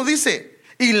luego dice,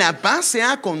 y la paz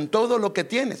sea con todo lo que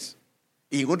tienes.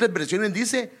 Y en otras versiones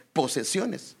dice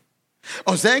posesiones.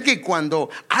 O sea que cuando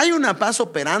hay una paz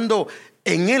operando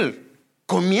en él,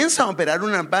 comienza a operar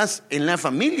una paz en la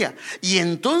familia. Y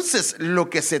entonces lo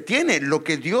que se tiene, lo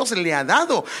que Dios le ha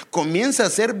dado, comienza a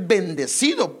ser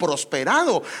bendecido,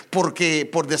 prosperado. Porque,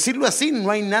 por decirlo así,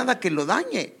 no hay nada que lo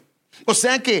dañe. O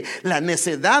sea que la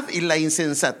necedad y la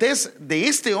insensatez de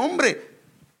este hombre,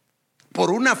 por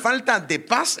una falta de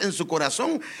paz en su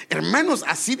corazón, hermanos,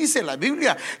 así dice la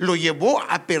Biblia, lo llevó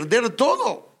a perder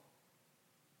todo.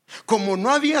 Como no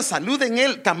había salud en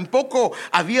él, tampoco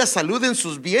había salud en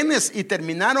sus bienes, y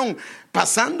terminaron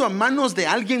pasando a manos de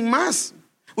alguien más.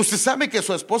 Usted sabe que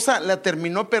su esposa la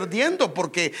terminó perdiendo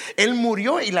porque él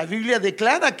murió, y la Biblia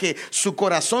declara que su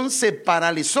corazón se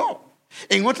paralizó.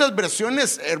 En otras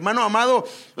versiones, hermano amado,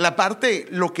 la parte,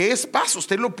 lo que es paz,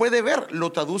 usted lo puede ver,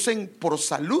 lo traducen por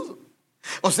salud.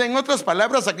 O sea, en otras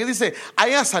palabras, aquí dice,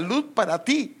 haya salud para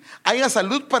ti, haya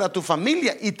salud para tu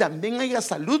familia, y también haya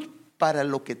salud para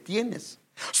lo que tienes.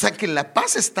 O sea que la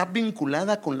paz está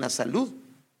vinculada con la salud.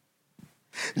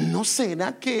 ¿No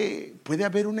será que puede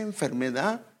haber una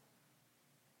enfermedad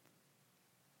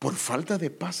por falta de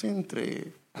paz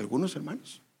entre algunos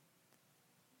hermanos?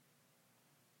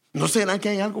 ¿No será que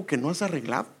hay algo que no has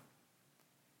arreglado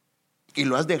y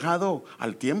lo has dejado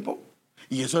al tiempo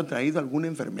y eso ha traído alguna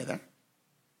enfermedad?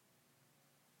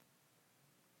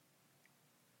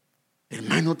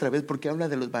 Hermano, otra vez, ¿por qué habla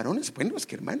de los varones? Bueno, es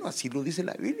que, hermano, así lo dice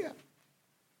la Biblia.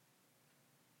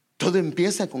 Todo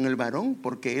empieza con el varón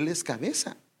porque él es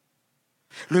cabeza.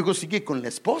 Luego sigue con la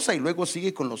esposa y luego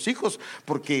sigue con los hijos,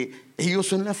 porque ellos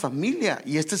son la familia,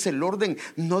 y este es el orden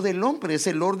no del hombre, es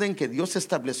el orden que Dios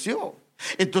estableció.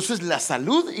 Entonces la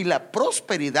salud y la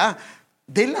prosperidad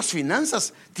de las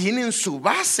finanzas tienen su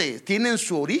base, tienen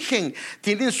su origen,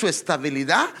 tienen su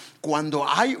estabilidad cuando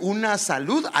hay una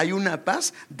salud, hay una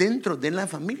paz dentro de la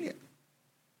familia.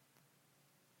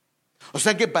 O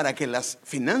sea que para que las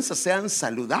finanzas sean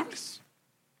saludables,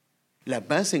 la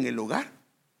paz en el hogar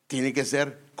tiene que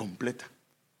ser completa.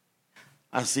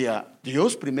 Hacia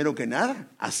Dios primero que nada,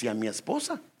 hacia mi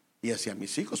esposa y hacia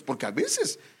mis hijos. Porque a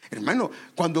veces, hermano,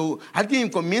 cuando alguien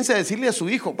comienza a decirle a su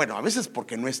hijo, bueno, a veces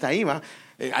porque no está ahí,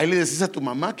 ahí le decís a tu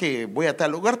mamá que voy a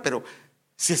tal lugar, pero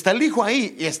si está el hijo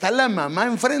ahí y está la mamá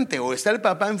enfrente o está el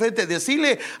papá enfrente,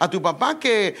 decirle a tu papá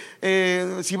que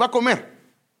si va a comer.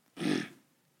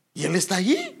 Y él está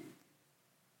allí.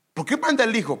 ¿Por qué manda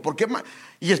el hijo?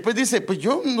 Y después dice, pues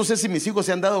yo no sé si mis hijos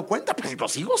se han dado cuenta, pero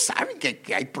los hijos saben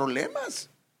que hay problemas.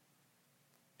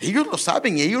 Ellos lo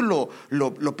saben y ellos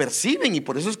lo perciben, y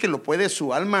por eso es que lo puede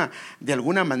su alma de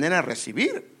alguna manera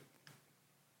recibir.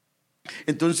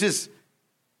 Entonces,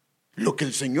 lo que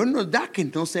el Señor nos da, que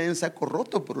no sea en saco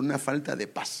roto por una falta de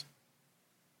paz.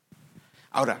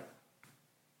 Ahora,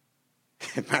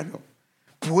 hermano,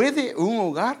 ¿puede un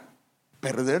hogar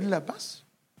perder la paz?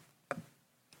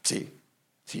 Sí.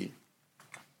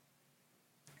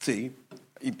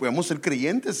 Y podemos ser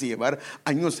creyentes y llevar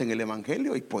años en el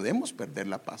evangelio y podemos perder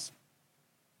la paz.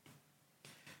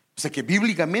 O sea que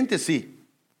bíblicamente sí.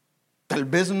 Tal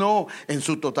vez no en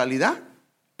su totalidad,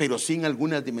 pero sí en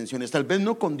algunas dimensiones. Tal vez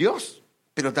no con Dios,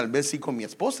 pero tal vez sí con mi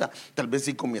esposa, tal vez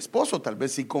sí con mi esposo, tal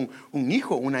vez sí con un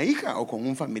hijo, una hija o con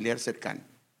un familiar cercano.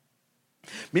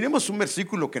 Miremos un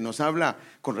versículo que nos habla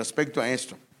con respecto a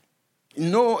esto.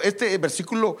 No, este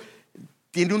versículo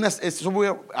tiene eso voy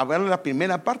a hablar la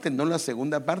primera parte, no la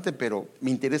segunda parte, pero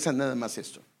me interesa nada más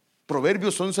esto.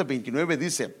 Proverbios 11:29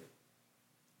 dice: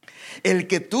 el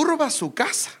que turba su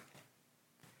casa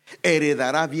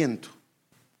heredará viento.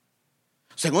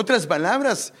 O sea, en otras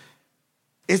palabras,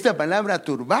 esta palabra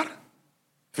turbar,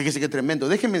 fíjese qué tremendo,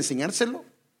 déjenme enseñárselo.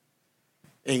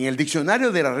 En el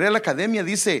diccionario de la Real Academia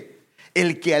dice: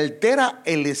 el que altera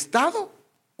el estado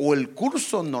o el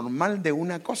curso normal de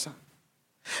una cosa.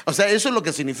 O sea, eso lo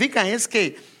que significa es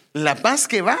que la paz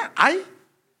que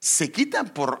se quita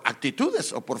por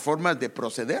actitudes o por formas de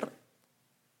proceder.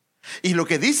 Y lo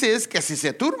que dice es que si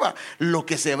se turba, lo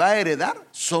que se va a heredar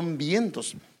son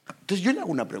vientos. Entonces yo le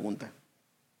hago una pregunta.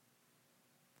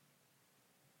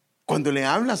 Cuando le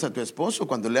hablas a tu esposo,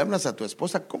 cuando le hablas a tu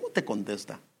esposa, ¿cómo te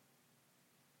contesta?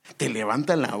 ¿Te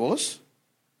levanta la voz?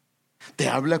 ¿Te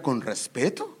habla con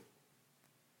respeto?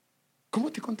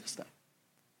 ¿Cómo te contesta?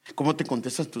 ¿Cómo te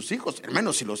contestan tus hijos?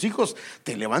 Hermano, si los hijos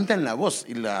te levantan la voz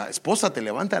y la esposa te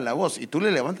levanta la voz y tú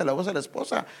le levantas la voz a la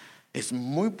esposa, es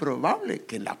muy probable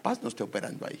que la paz no esté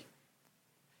operando ahí,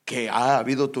 que ha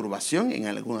habido turbación en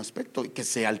algún aspecto y que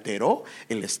se alteró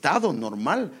el estado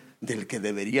normal del que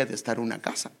debería de estar una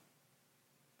casa.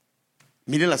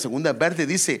 Mire, la segunda parte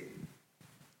dice: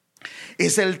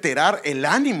 es alterar el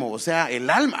ánimo, o sea, el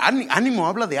alma. Ánimo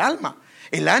habla de alma.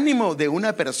 El ánimo de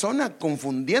una persona,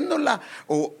 confundiéndola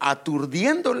o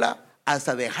aturdiéndola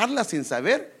hasta dejarla sin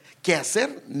saber qué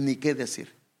hacer ni qué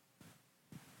decir.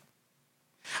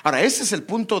 Ahora, ese es el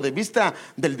punto de vista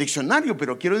del diccionario,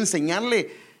 pero quiero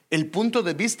enseñarle el punto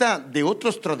de vista de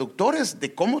otros traductores,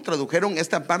 de cómo tradujeron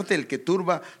esta parte: el que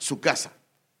turba su casa.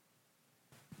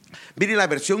 Mire, la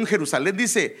versión Jerusalén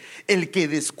dice: el que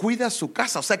descuida su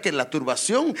casa. O sea que la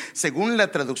turbación, según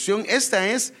la traducción, esta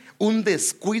es un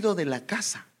descuido de la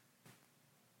casa.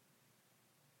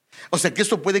 O sea que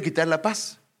esto puede quitar la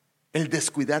paz, el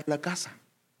descuidar la casa.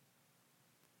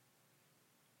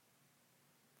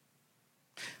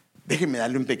 Déjenme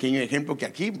darle un pequeño ejemplo, que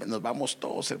aquí nos vamos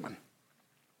todos, hermano.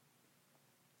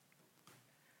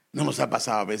 ¿No nos ha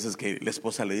pasado a veces que la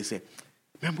esposa le dice: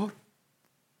 mi amor,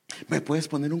 ¿me puedes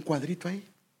poner un cuadrito ahí?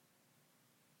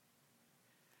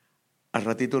 Al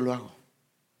ratito lo hago.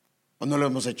 ¿O no lo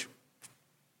hemos hecho?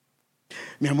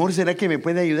 Mi amor, ¿será que me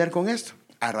puede ayudar con esto?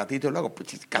 Al ratito lo hago.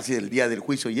 Pues casi el día del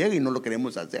juicio llega y no lo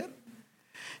queremos hacer.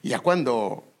 Y ya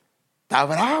cuando está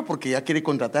brava porque ya quiere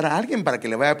contratar a alguien para que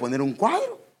le vaya a poner un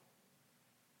cuadro,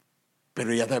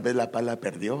 pero ya tal vez la paz la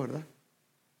perdió, ¿verdad?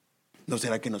 ¿No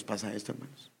será que nos pasa esto,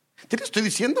 hermanos? Te lo estoy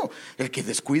diciendo: el que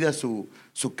descuida su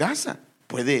casa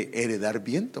puede heredar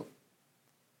viento.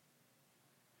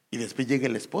 Y después llega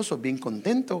el esposo bien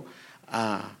contento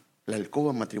a la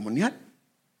alcoba matrimonial,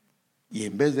 y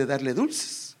en vez de darle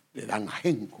dulces, le dan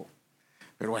ajenco.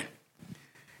 Pero bueno,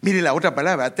 mire la otra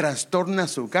palabra: trastorna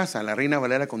su casa, la Reina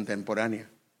Valera contemporánea.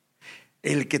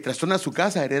 El que trastorna su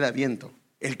casa hereda viento.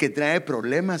 El que trae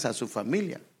problemas a su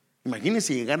familia.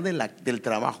 Imagínense llegar del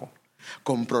trabajo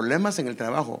con problemas en el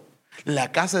trabajo.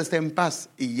 La casa está en paz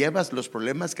y llevas los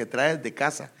problemas que traes de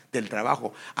casa, del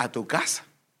trabajo, a tu casa.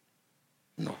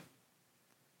 No.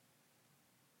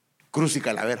 Cruz y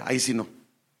calavera, ahí sí no.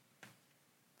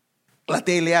 La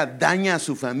TLA daña a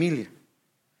su familia.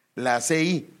 La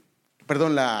CJ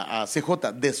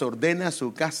desordena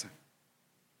su casa.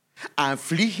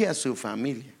 Aflige a su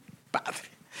familia. Padre.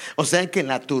 O sea que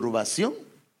la turbación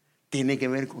tiene que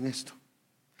ver con esto.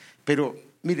 Pero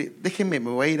mire, déjeme, me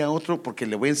voy a ir a otro porque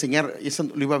le voy a enseñar. Eso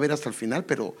lo iba a ver hasta el final,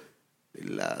 pero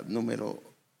la número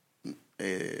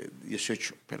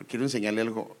 18. Pero quiero enseñarle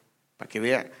algo para que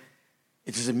vea.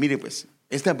 Entonces, mire, pues,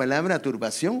 esta palabra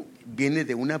turbación viene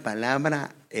de una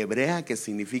palabra hebrea que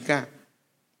significa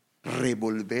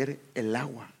revolver el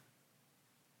agua.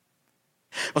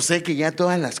 O sea que ya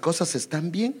todas las cosas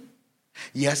están bien,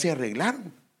 ya se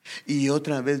arreglaron, y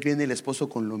otra vez viene el esposo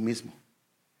con lo mismo.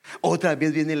 Otra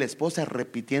vez viene la esposa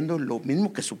repitiendo lo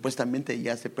mismo que supuestamente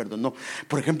ya se perdonó.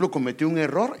 Por ejemplo, cometió un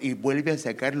error y vuelve a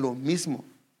sacar lo mismo.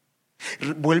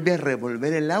 Vuelve a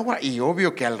revolver el agua, y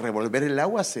obvio que al revolver el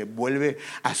agua se vuelve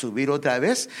a subir otra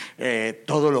vez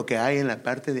todo lo que hay en la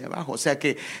parte de abajo. O sea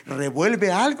que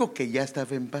revuelve algo que ya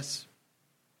estaba en paz.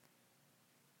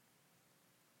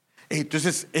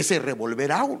 Entonces ese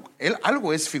revolver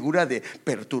algo es figura de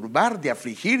perturbar, de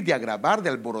afligir, de agravar, de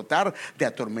alborotar, de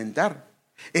atormentar.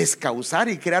 Es causar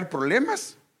y crear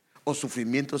problemas o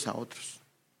sufrimientos a otros.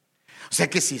 O sea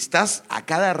que si estás a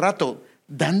cada rato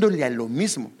dándole a lo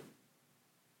mismo.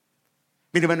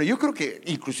 Mire, hermano, yo creo que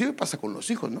inclusive pasa con los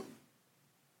hijos, ¿no?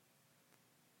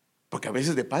 Porque a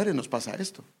veces de padre nos pasa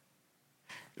esto.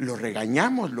 Lo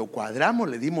regañamos, lo cuadramos,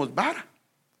 le dimos vara,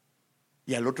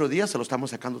 y al otro día se lo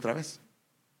estamos sacando otra vez.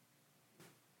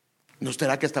 ¿No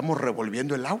será que estamos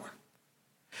revolviendo el agua?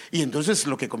 Y entonces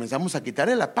lo que comenzamos a quitar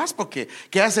es la paz, porque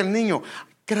 ¿qué hace el niño?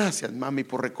 Gracias, mami,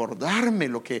 por recordarme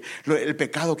el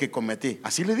pecado que cometí.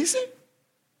 ¿Así le dice?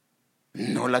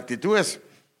 No, la actitud es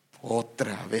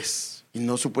otra vez. Y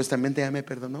no, supuestamente ya me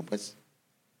perdonó, pues.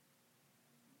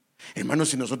 Hermanos,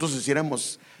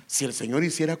 si el Señor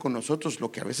hiciera con nosotros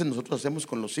lo que a veces nosotros hacemos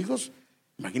con los hijos,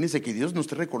 imagínense que Dios nos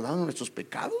esté recordando nuestros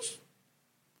pecados.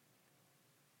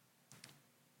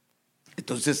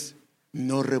 Entonces,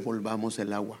 no revolvamos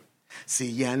el agua.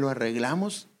 Si ya lo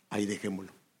arreglamos, ahí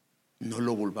dejémoslo. No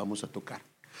lo volvamos a tocar,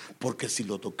 porque si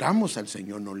lo tocamos al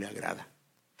Señor no le agrada,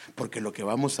 porque lo que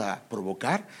vamos a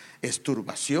provocar es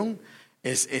turbación,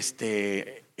 es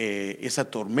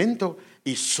atormento,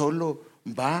 y solo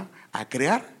va a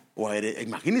crear,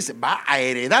 imagínense, va a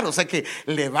heredar, o sea que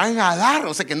le van a dar,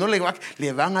 o sea que no le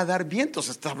van a dar vientos.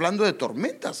 Está hablando de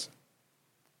tormentas.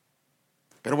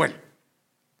 Pero bueno,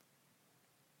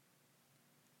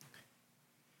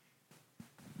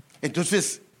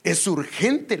 entonces es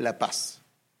urgente la paz,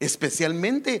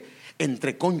 especialmente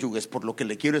entre cónyuges, por lo que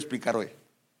le quiero explicar hoy.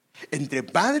 Entre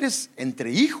padres,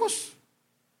 entre hijos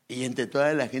y entre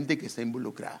toda la gente que está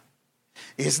involucrada.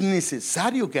 Es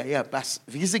necesario que haya paz.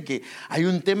 Fíjese que hay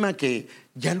un tema que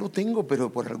ya lo tengo,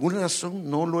 pero por alguna razón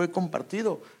no lo he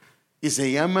compartido, y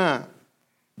se llama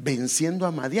venciendo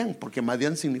a Madián, porque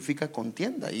Madián significa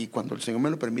contienda, y cuando el Señor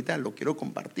me lo permita lo quiero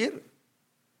compartir.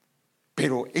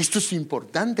 Pero esto es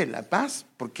importante, la paz,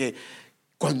 porque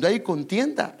cuando hay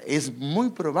contienda es muy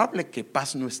probable que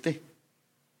paz no esté.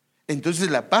 Entonces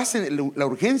la paz, la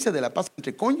urgencia de la paz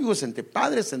entre cónyuges, entre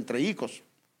padres, entre hijos.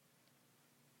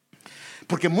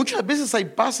 Porque muchas veces hay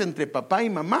paz entre papá y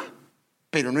mamá,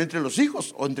 pero no entre los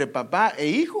hijos, o entre papá e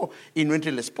hijo y no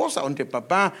entre la esposa, o entre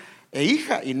papá e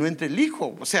hija y no entre el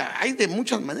hijo. O sea, hay de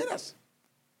muchas maneras.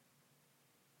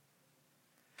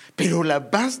 Pero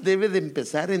la paz debe de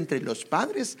empezar entre los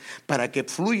padres para que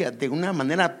fluya de una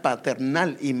manera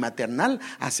paternal y maternal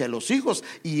hacia los hijos,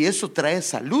 y eso trae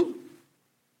salud.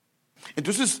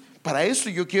 Entonces, para eso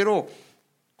yo quiero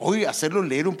hoy hacerlo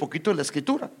leer un poquito de la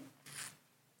escritura.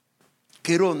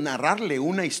 Quiero narrarle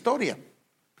una historia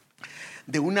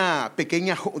de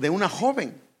una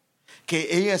joven,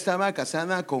 que ella estaba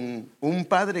casada con un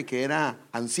padre que era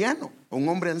anciano, un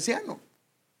hombre anciano.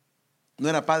 No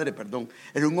era padre, perdón,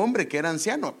 era un hombre que era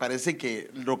anciano. Parece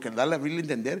que lo que da la Biblia a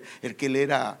entender es que él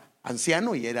era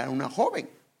anciano y era una joven.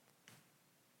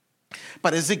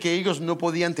 Parece que ellos no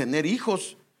podían tener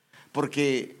hijos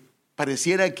porque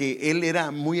pareciera que él era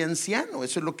muy anciano.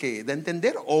 Eso es lo que da a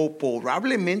entender. O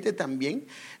probablemente también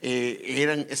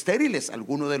eran estériles,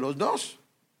 alguno de los dos.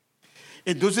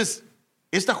 Entonces,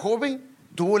 esta joven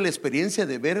tuvo la experiencia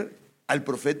de ver al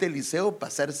profeta Eliseo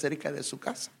pasar cerca de su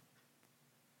casa.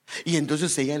 Y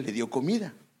entonces ella le dio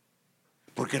comida,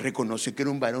 porque reconoció que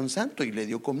era un varón santo, y le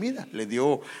dio comida, le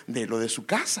dio de lo de su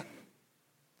casa.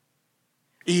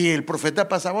 Y el profeta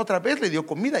pasaba otra vez, le dio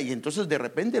comida, y entonces de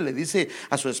repente le dice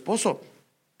a su esposo: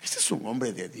 este es un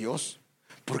hombre de Dios,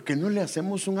 ¿por qué no le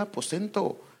hacemos un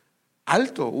aposento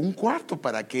alto, un cuarto,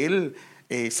 para que él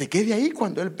se quede ahí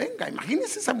cuando él venga?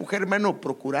 Imagínense esa mujer, hermano,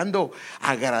 procurando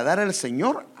agradar al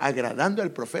Señor, agradando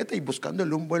al profeta y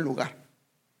buscándole un buen lugar.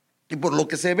 Y por lo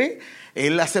que se ve,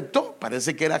 él aceptó.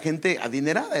 Parece que era gente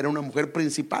adinerada, era una mujer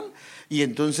principal. Y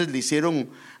entonces le hicieron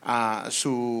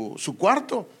su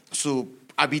cuarto, su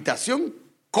habitación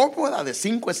cómoda de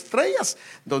 5 estrellas,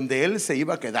 donde él se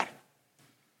iba a quedar.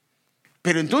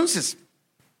 Pero entonces,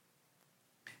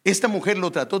 esta mujer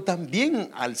lo trató tan bien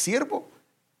al siervo,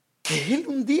 que él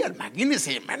un día,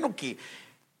 imagínense, hermano, que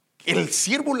el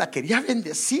siervo la quería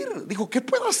bendecir. Dijo: ¿qué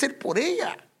puedo hacer por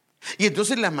ella? Y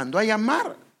entonces la mandó a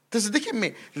llamar. Entonces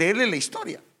déjenme leerle la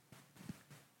historia.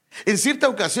 En cierta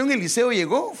ocasión Eliseo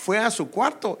llegó, fue a su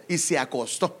cuarto y se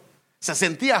acostó. Se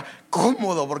sentía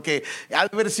cómodo, porque al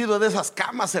haber sido de esas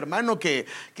camas, hermano, que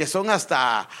son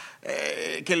hasta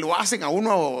que lo hacen a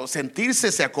uno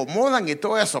sentirse, se acomodan y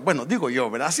todo eso. Bueno, digo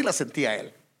yo, ¿verdad? Así la sentía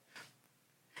él.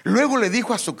 Luego le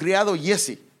dijo a su criado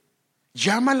Jesse: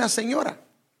 llama a la señora.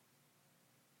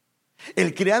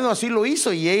 El criado así lo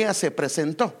hizo y ella se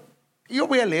presentó. Yo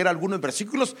voy a leer algunos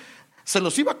versículos, se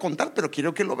los iba a contar, pero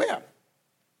quiero que lo vea.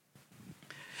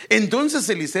 Entonces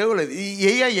Eliseo y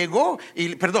ella llegó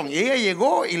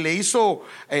y le hizo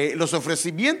los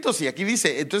ofrecimientos, y aquí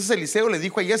dice: entonces Eliseo le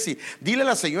dijo a Jesse: dile a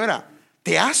la señora,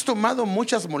 te has tomado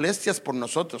muchas molestias por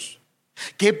nosotros,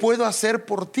 ¿qué puedo hacer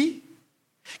por ti?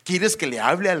 ¿Quieres que le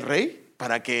hable al rey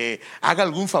para que haga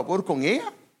algún favor con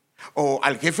ella? ¿O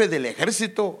al jefe del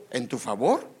ejército en tu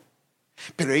favor?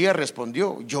 Pero ella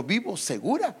respondió: yo vivo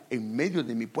segura en medio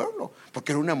de mi pueblo,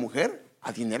 porque era una mujer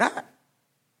adinerada.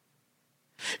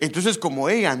 Entonces, como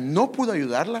ella no pudo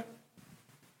ayudarla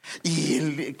y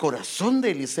el corazón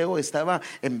de Eliseo estaba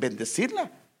en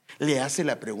bendecirla, le hace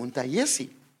la pregunta a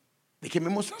Giezi. Déjeme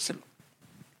mostrárselo.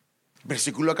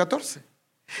 Versículo 14.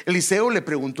 Eliseo le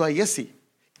preguntó a Giezi: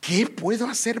 ¿qué puedo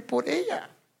hacer por ella?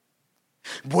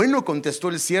 Bueno, contestó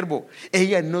el siervo,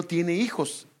 ella no tiene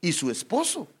hijos y su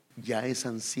esposo ya es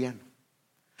anciano.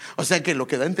 O sea que lo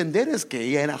que da a entender es que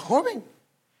ella era joven,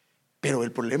 pero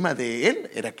el problema de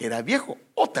él era que era viejo,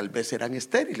 o tal vez eran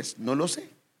estériles, no lo sé,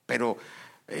 pero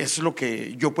es lo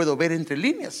que yo puedo ver entre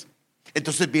líneas.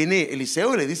 Entonces viene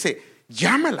Eliseo y le dice: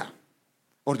 llámala,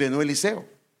 ordenó Eliseo.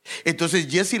 Entonces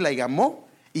Giezi la llamó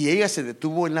y ella se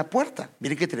detuvo en la puerta.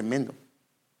 Mire qué tremendo.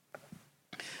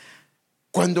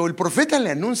 Cuando el profeta le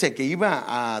anuncia que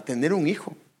iba a tener un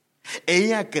hijo,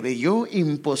 ella creyó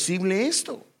imposible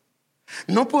esto.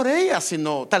 No por ella,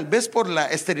 sino tal vez por la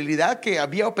esterilidad que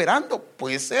había operando,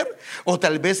 puede ser, o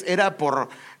tal vez era por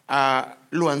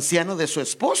lo anciano de su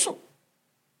esposo.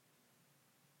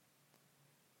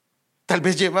 Tal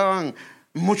vez llevaban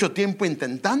mucho tiempo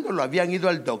intentándolo, habían ido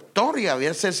al doctor y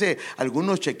habían hacerse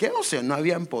algunos chequeos y no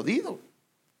habían podido.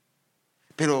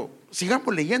 Pero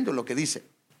sigamos leyendo lo que dice.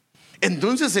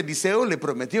 Entonces Eliseo le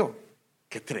prometió.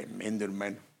 Qué tremendo,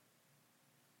 hermano.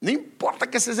 No importa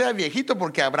que se sea viejito,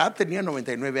 porque Abraham tenía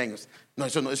 99 años. No,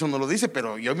 eso no lo dice,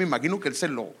 pero yo me imagino que él se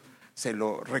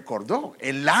lo recordó.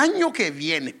 El año que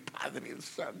viene, Padre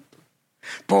Santo,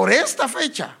 por esta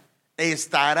fecha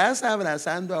estarás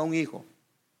abrazando a un hijo.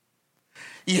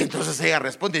 Y entonces ella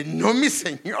responde: no, mi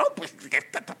señor, pues ¿qué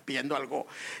está pidiendo algo?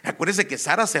 Acuérdese que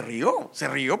Sara se rió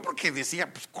porque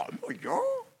decía: pues ¿cómo yo?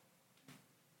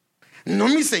 No,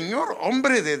 mi señor,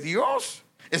 hombre de Dios,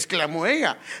 exclamó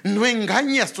ella, no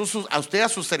engañas a usted a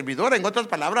su servidora. En otras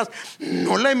palabras,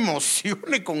 no la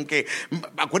emocione con que,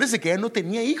 acuérdese que ella no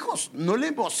tenía hijos, no le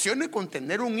emocione con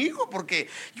tener un hijo, porque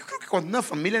yo creo que cuando una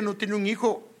familia no tiene un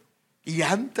hijo y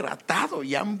han tratado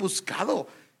y han buscado,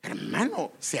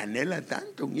 hermano, se anhela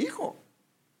tanto un hijo.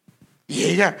 Y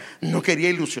ella no quería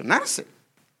ilusionarse,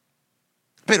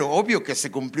 pero obvio que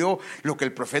se cumplió lo que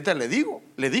el profeta le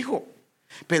dijo.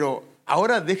 Pero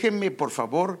ahora déjenme, por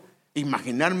favor,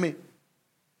 imaginarme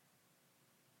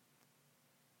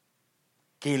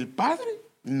que el padre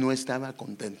no estaba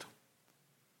contento.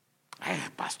 Ay,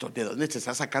 pastor, ¿de dónde se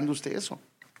está sacando usted eso?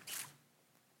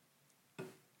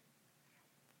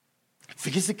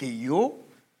 Fíjese que yo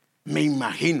me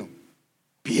imagino,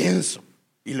 pienso,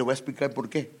 y le voy a explicar por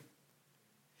qué,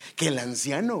 que el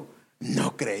anciano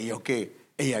no creyó que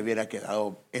ella hubiera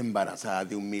quedado embarazada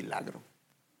de un milagro.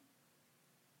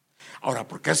 Ahora,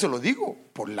 ¿por qué se lo digo?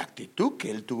 Por la actitud que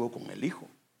él tuvo con el hijo.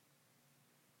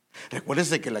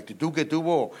 Recuérdese que la actitud que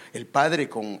tuvo el padre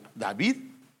con David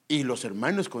y los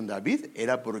hermanos con David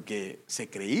era porque se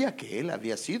creía que él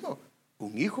había sido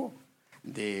un hijo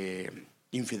de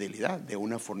infidelidad, de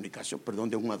una fornicación,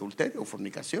 de un adulterio o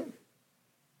fornicación.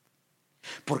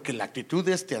 Porque la actitud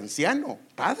de este anciano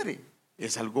padre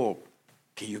es algo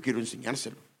que yo quiero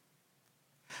enseñárselo.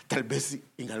 Tal vez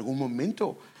en algún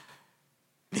momento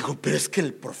dijo: pero es que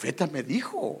el profeta me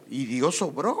dijo y Dios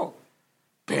obró.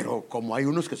 Pero como hay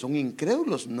unos que son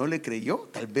incrédulos, no le creyó.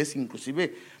 Tal vez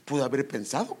inclusive pudo haber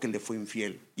pensado que le fue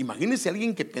infiel. Imagínese a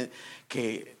alguien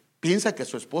que piensa que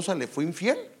su esposa le fue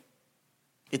infiel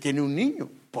y tiene un niño.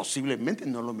 Posiblemente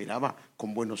no lo miraba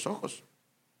con buenos ojos,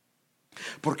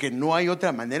 porque no hay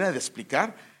otra manera de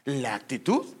explicar la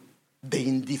actitud de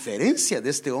indiferencia de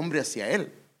este hombre hacia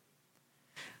él.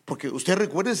 Porque usted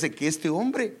recuérdese que este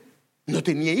hombre no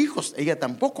tenía hijos, ella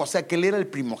tampoco, o sea que él era el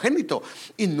primogénito.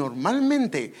 Y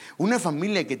normalmente una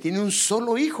familia que tiene un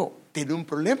solo hijo tiene un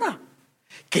problema,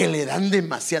 que le dan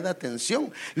demasiada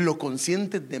atención, lo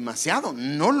consienten demasiado,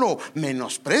 no lo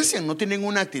menosprecian, no tienen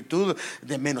una actitud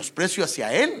de menosprecio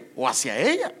hacia él o hacia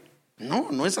ella.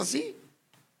 No es así.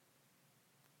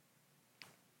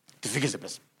 Entonces, fíjese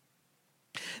pues,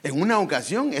 en una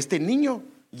ocasión este niño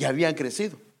ya había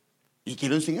crecido y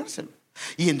quiero enseñárselo.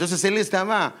 Y entonces él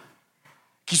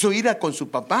quiso ir con su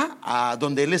papá a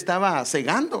donde él estaba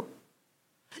segando,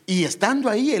 y estando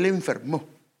ahí él enfermó.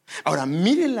 Ahora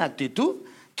miren la actitud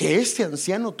que este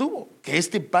anciano tuvo, que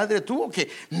este padre tuvo, que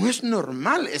no es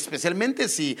normal, especialmente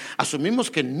si asumimos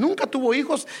que nunca tuvo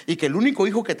hijos y que el único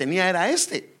hijo que tenía era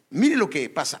este. Mire lo que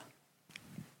pasa.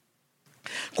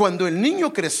 Cuando el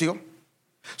niño creció,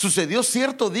 sucedió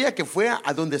cierto día que fue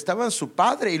a donde estaban su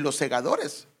padre y los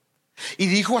segadores, y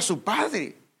dijo a su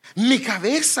padre: mi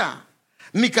cabeza,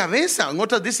 en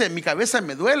otras dice: mi cabeza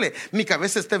me duele, mi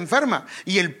cabeza está enferma.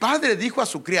 Y el padre dijo a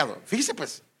su criado, fíjese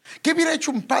pues, ¿qué hubiera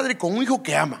hecho un padre con un hijo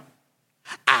que ama?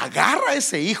 Agarra a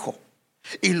ese hijo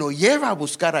y lo lleva a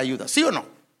buscar ayuda, ¿sí o no?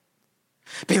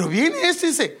 Pero viene este,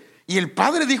 dice, y el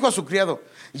padre dijo a su criado: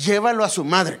 llévalo a su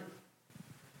madre.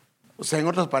 O sea, en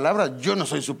otras palabras, yo no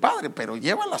soy su padre, pero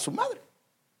llévalo a su madre.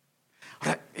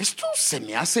 Ahora, esto se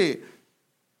me hace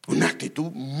una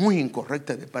actitud muy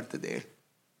incorrecta de parte de él,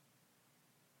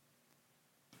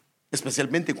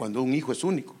 especialmente cuando un hijo es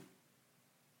único.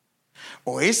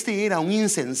 O este era un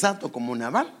insensato como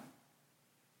Nabal,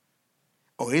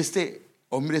 o este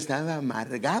hombre estaba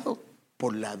amargado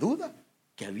por la duda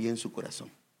que había en su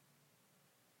corazón.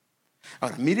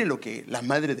 Ahora, mire lo que la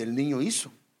madre del niño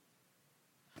hizo,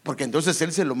 porque entonces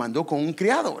él se lo mandó con un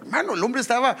criado. Hermano,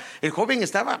 el joven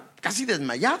estaba casi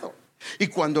desmayado, y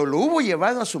cuando lo hubo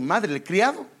llevado a su madre, el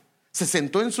criado se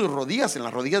sentó en sus rodillas, en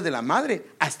las rodillas de la madre,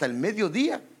 hasta el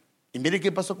mediodía. Y mire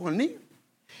qué pasó con el niño.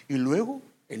 Y luego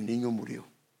el niño murió.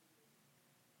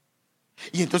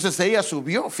 Y entonces ella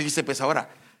subió, fíjese pues ahora,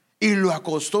 y lo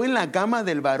acostó en la cama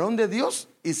del varón de Dios,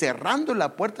 y cerrando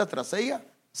la puerta tras ella,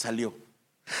 salió.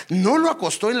 No lo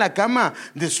acostó en la cama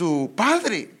de su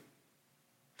padre,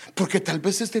 porque tal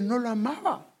vez este no lo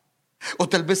amaba, o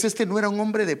tal vez este no era un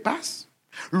hombre de paz.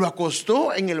 Lo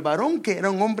acostó en el varón que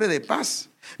era un hombre de paz.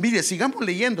 Mire, sigamos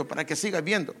leyendo para que siga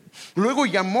viendo. Luego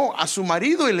llamó a su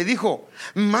marido y le dijo: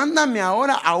 mándame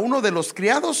ahora a uno de los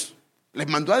criados. Le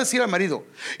mandó a decir al marido: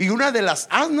 y una de las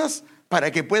asnas,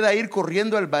 para que pueda ir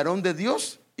corriendo al varón de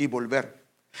Dios y volver.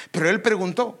 Pero él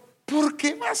preguntó: ¿por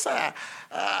qué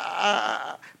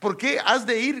por qué has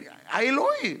de ir a él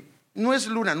hoy? No es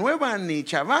luna nueva ni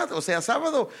Shabbat, o sea,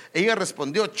 sábado. Ella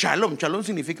respondió: Shalom. Shalom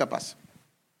significa paz.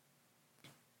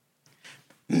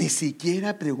 Ni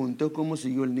siquiera preguntó cómo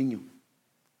siguió el niño.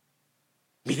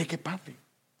 Mire qué padre.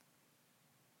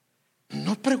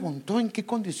 No preguntó en qué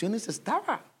condiciones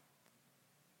estaba.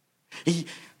 Y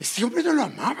este hombre no lo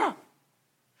amaba.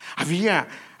 Había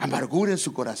amargura en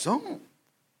su corazón.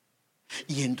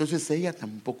 Y entonces ella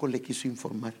tampoco le quiso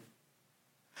informar.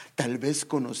 Tal vez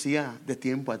conocía de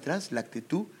tiempo atrás la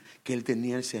actitud que él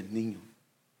tenía hacia el niño.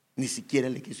 Ni siquiera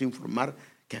le quiso informar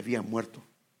que había muerto.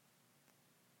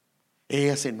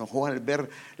 Ella se enojó al ver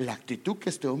la actitud que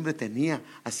este hombre tenía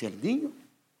hacia el niño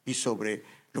y sobre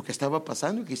lo que estaba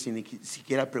pasando, y que ni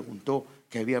siquiera preguntó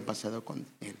qué había pasado con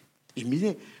él. Y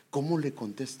mire cómo le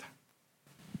contesta.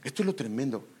 Esto es lo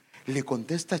tremendo. Le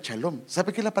contesta Shalom.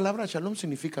 ¿Sabe qué la palabra Shalom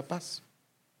significa paz?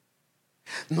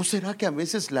 ¿No será que a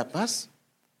veces la paz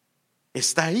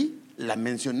está ahí, la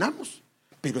mencionamos,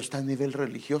 pero está a nivel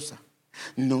religiosa,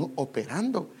 no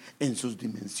operando en sus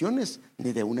dimensiones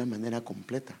ni de una manera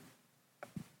completa?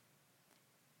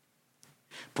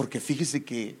 Porque fíjese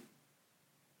que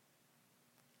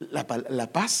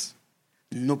la paz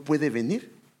no puede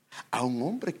venir a un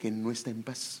hombre que no está en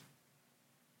paz.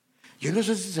 Yo no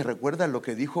sé si se recuerda lo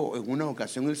que dijo en una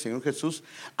ocasión el Señor Jesús,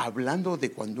 hablando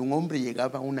de cuando un hombre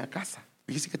llegaba a una casa.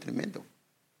 Fíjese qué tremendo.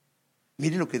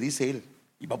 Mire lo que dice él,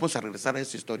 y vamos a regresar a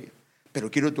esa historia, pero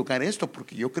quiero tocar esto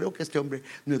porque yo creo que este hombre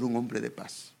no era un hombre de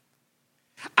paz.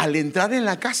 Al entrar en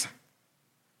la casa,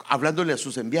 hablándole a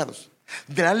sus enviados,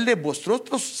 darle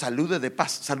vosotros saludo de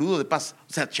paz,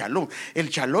 o sea, shalom. El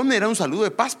shalom era un saludo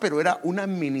de paz, pero era una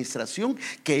administración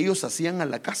que ellos hacían a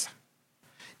la casa.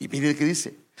 Y mire qué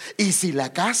dice: y si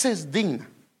la casa es digna,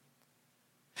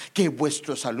 que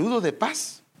vuestro saludo de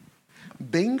paz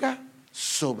venga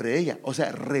sobre ella, o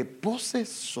sea, repose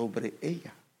sobre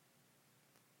ella.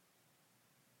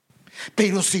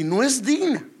 Pero si no es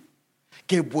digna,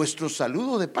 que vuestro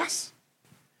saludo de paz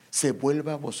se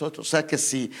vuelva a vosotros. O sea, que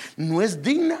si no es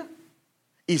digna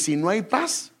y si no hay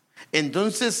paz,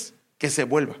 entonces que se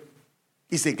vuelva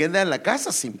y se queda en la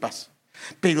casa sin paz.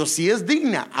 Pero si es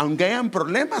digna, aunque hayan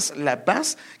problemas, la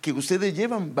paz que ustedes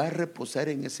llevan va a reposar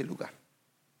en ese lugar.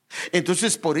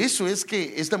 Entonces, por eso es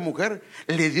que esta mujer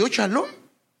le dio shalom,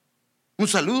 un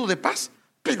saludo de paz,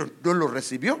 pero no lo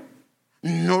recibió,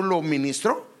 no lo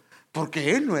ministró,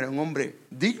 porque él no era un hombre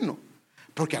digno.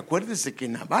 Porque acuérdense que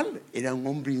Nabal era un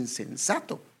hombre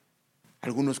insensato.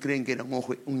 Algunos creen que era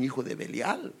un hijo de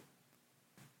Belial,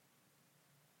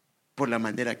 por la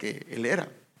manera que él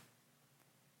era.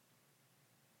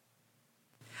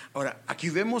 Ahora, aquí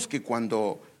vemos que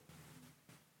cuando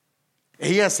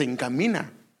ella se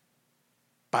encamina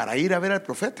para ir a ver al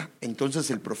profeta, entonces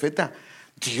el profeta,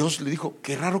 Dios le dijo: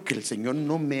 qué raro que el Señor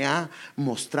no me ha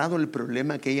mostrado el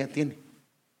problema que ella tiene.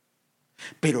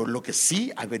 Pero lo que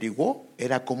sí averiguó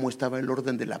era cómo estaba el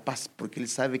orden de la paz, porque él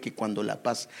sabe que cuando la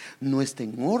paz no está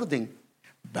en orden,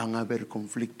 van a haber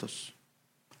conflictos,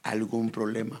 algún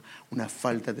problema, una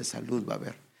falta de salud va a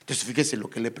haber. Entonces fíjese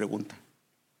lo que le pregunta.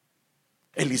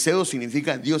 Eliseo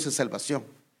significa Dios es salvación.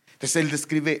 Entonces él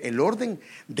describe el orden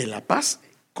de la paz,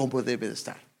 cómo debe de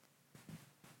estar.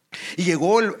 Y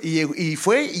llegó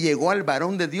al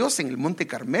varón de Dios en el monte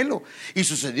Carmelo. Y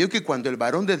sucedió que cuando el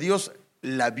varón de Dios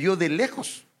la vio de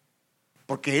lejos,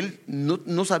 porque él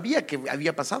no sabía qué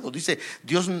había pasado, dice: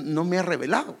 Dios no me ha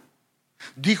revelado.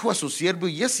 Dijo a su siervo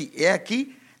Giezi: he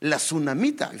aquí la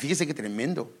sunamita. Fíjese qué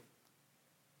tremendo.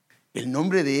 El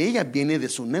nombre de ella viene de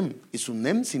Sunem, y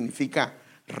Sunem significa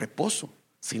reposo,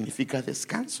 significa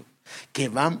descanso, que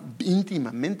va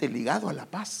íntimamente ligado a la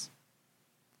paz.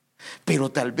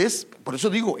 Pero tal vez, por eso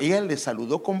digo, ella le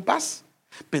saludó con paz,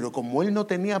 pero como él no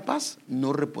tenía paz,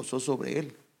 no reposó sobre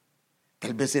él.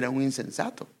 Tal vez era un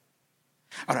insensato.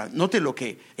 Ahora, note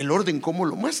el orden cómo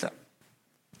lo muestra.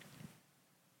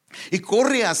 Y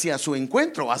corre hacia su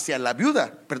encuentro, hacia la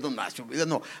viuda, perdón,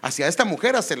 hacia esta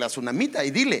mujer, hacia la sunamita,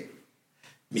 y dile: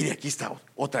 mire, aquí está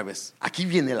otra vez, aquí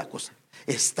viene la cosa.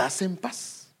 ¿Estás en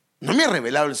paz? No me ha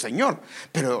revelado el Señor,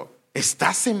 pero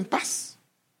 ¿estás en paz?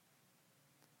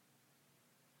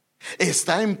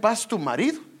 ¿Está en paz tu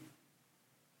marido?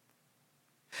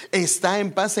 ¿Está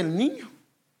en paz el niño?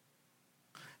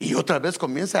 Y otra vez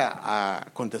comienza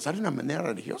a contestar de una manera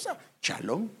religiosa: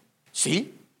 Shalom,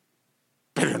 sí,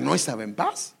 pero no estaba en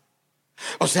paz.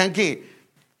 O sea que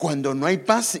cuando no hay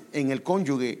paz en el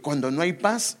cónyuge, cuando no hay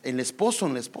paz en el esposo o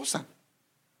en la esposa,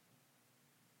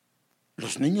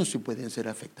 los niños sí pueden ser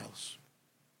afectados.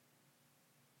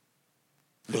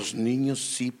 Los niños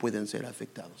sí pueden ser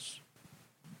afectados.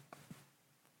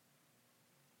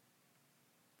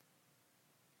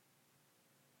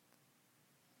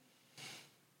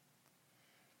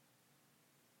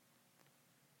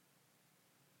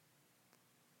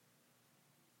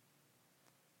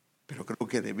 Pero creo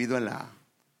que debido a la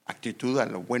actitud, a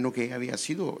lo bueno que había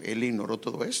sido, él ignoró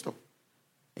todo esto.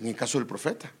 En el caso del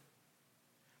profeta.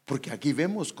 Porque aquí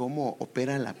vemos cómo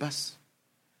opera la paz.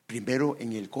 Primero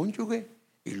en el cónyuge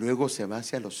y luego se va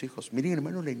hacia los hijos. Miren,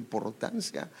 hermano, la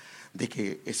importancia de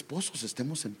que esposos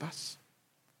estemos en paz.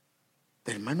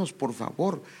 Hermanos, por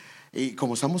favor, y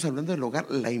como estamos hablando del hogar,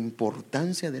 la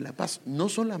importancia de la paz, no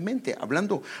solamente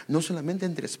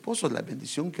entre esposos, la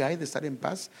bendición que hay de estar en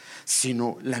paz,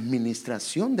 sino la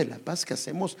administración de la paz que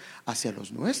hacemos hacia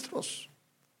los nuestros.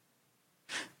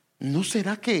 ¿No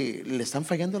será que le están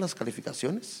fallando las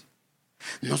calificaciones?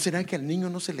 ¿No será que al niño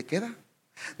no se le queda?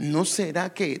 ¿No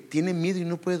será que tiene miedo y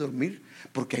no puede dormir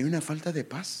porque hay una falta de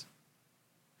paz?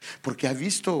 Porque ha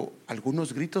visto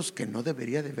algunos gritos que no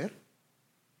debería de ver.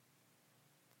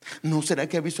 ¿No será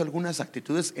que ha visto algunas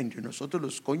actitudes entre nosotros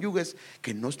los cónyuges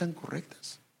que no están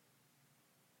correctas?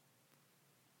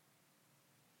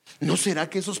 ¿No será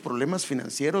que esos problemas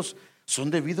financieros son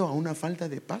debido a una falta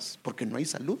de paz? Porque no hay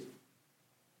salud.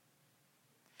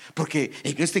 Porque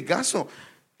en este caso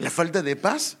la falta de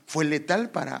paz fue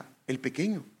letal para el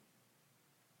pequeño.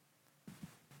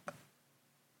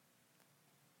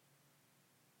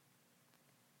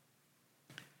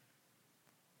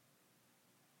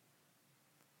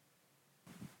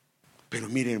 Pero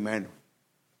mire, hermano,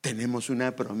 tenemos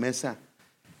una promesa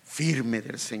firme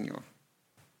del Señor.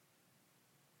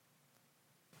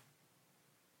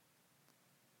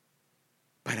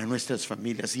 Para nuestras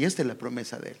familias, y esta es la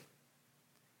promesa de Él: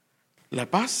 la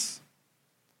paz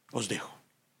os dejo.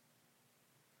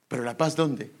 ¿Pero la paz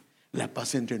dónde? La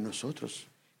paz entre nosotros,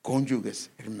 cónyuges,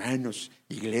 hermanos,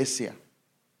 iglesia.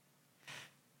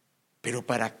 Pero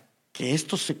para que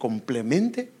esto se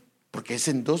complemente, porque es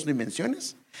en dos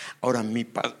dimensiones, ahora mi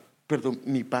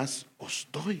paz os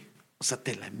doy. O sea,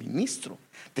 te la ministro,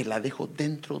 te la dejo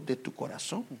dentro de tu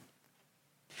corazón.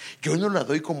 Yo no la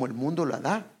doy como el mundo la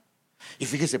da. Y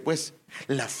fíjese pues,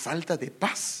 la falta de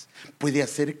paz puede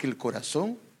hacer que el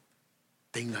corazón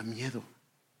tenga miedo.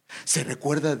 Se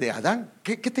recuerda de Adán.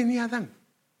 ¿Qué tenía Adán?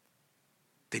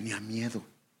 Tenía miedo.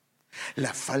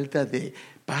 La falta de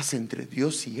paz entre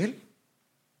Dios y él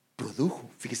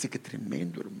produjo, fíjese qué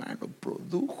tremendo, hermano,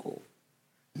 produjo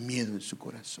miedo en su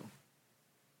corazón.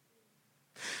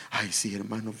 Ay, sí,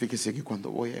 hermano, fíjese que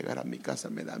cuando voy a llegar a mi casa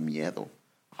me da miedo.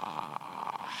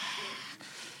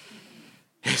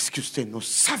 Es que usted no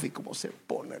sabe cómo se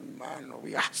pone, hermano.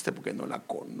 Usted porque no la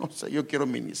conoce. Yo quiero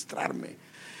ministrarme.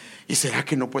 ¿Y será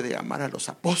que no puede llamar a los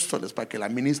apóstoles para que la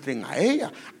ministren a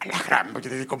ella? A la gran,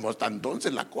 como está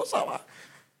entonces la cosa, va.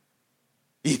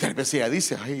 Y tal vez ella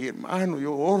dice: ay, hermano,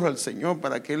 yo oro al Señor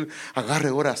para que Él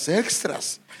agarre horas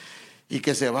extras y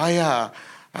que se vaya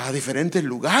a diferentes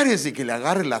lugares y que le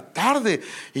agarre la tarde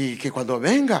y que cuando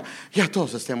venga ya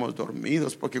todos estemos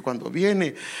dormidos, porque cuando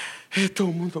viene todo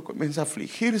el mundo comienza a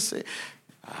afligirse.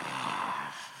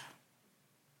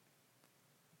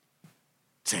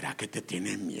 ¿Será que te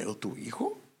tiene miedo tu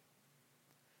hijo?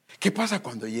 ¿Qué pasa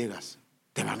cuando llegas?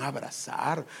 Te van a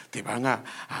abrazar, te van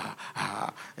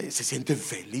se sienten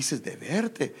felices de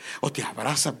verte, o te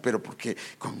abrazan, pero porque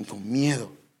con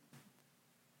miedo.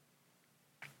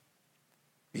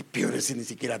 Y peor es si ni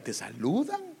siquiera te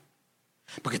saludan,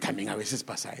 porque también a veces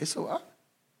pasa eso, ¿va?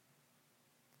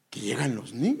 Que llegan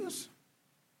los niños,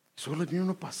 solo los niños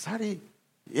no pasar,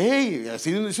 hey,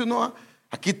 así dice uno,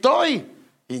 aquí estoy.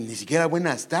 Y ni siquiera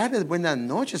buenas tardes, buenas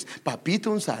noches,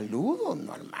 papito, un saludo.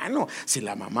 No, hermano, si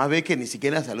la mamá ve que ni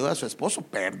siquiera saluda a su esposo,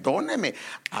 perdóneme,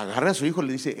 agarra a su hijo y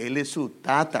le dice, él es su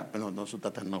tata. No, su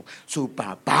tata no, su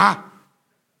papá.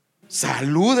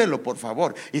 Salúdelo, por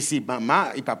favor. Y si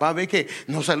mamá y papá ve que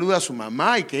no saluda a su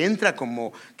mamá y que entra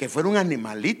como que fuera un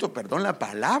animalito, perdón la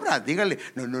palabra, dígale,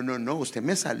 no, usted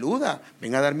me saluda,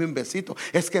 venga a darme un besito.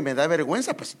 Es que me da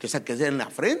vergüenza, pues entonces saqué en la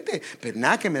frente, pero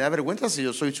nada que me da vergüenza si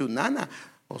yo soy su nana,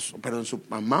 perdón, su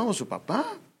mamá o su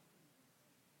papá.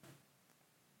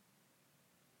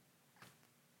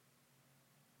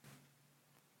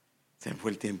 Se me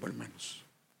fue el tiempo, hermanos.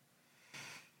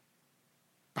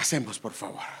 Pasemos, por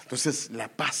favor. Entonces, la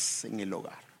paz en el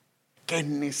hogar, qué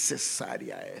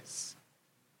necesaria es.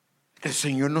 El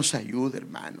Señor nos ayude,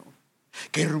 hermano.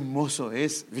 Qué hermoso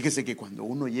es. Fíjese que cuando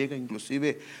uno llega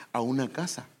inclusive a una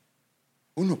casa,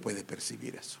 uno puede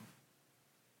percibir eso.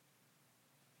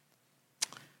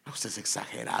 Usted es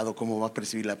exagerado. ¿Cómo va a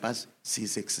percibir la paz? Sí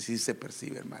se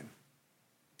percibe, hermano.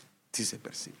 Sí se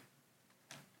percibe.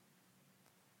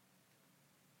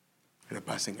 La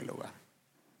paz en el hogar.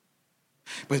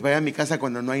 Pues vaya a mi casa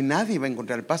cuando no hay nadie y va a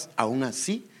encontrar paz. Aún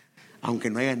así, aunque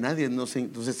no haya nadie,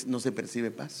 entonces no se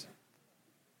percibe paz.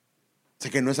 O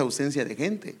sea que no es ausencia de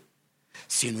gente,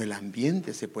 sino el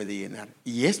ambiente se puede llenar.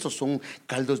 Y estos son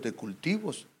caldos de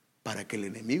cultivos para que el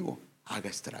enemigo haga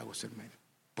estragos, hermano.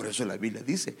 Por eso la Biblia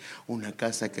dice, una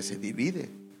casa que se divide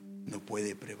no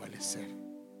puede prevalecer.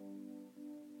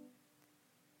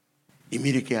 Y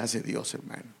mire qué hace Dios,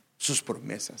 hermano, sus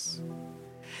promesas.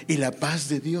 Y la paz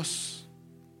de Dios,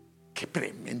 qué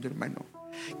tremendo, hermano,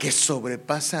 que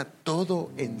sobrepasa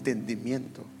todo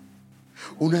entendimiento.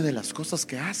 Una de las cosas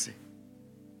que hace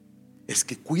es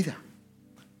que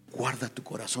guarda tu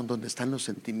corazón donde están los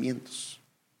sentimientos.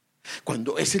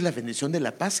 Cuando esa es la bendición de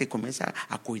la paz, que comienza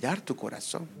a cuidar tu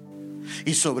corazón.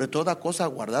 Y sobre toda cosa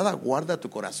guardada, guarda tu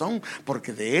corazón,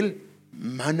 porque de él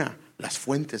mana las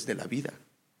fuentes de la vida.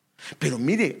 Pero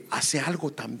mire, hace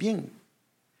algo también.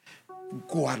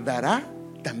 Guardará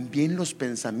también los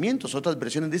pensamientos. Otras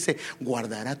versiones dice,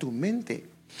 guardará tu mente.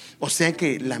 O sea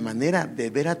que la manera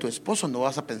de ver a tu esposo, no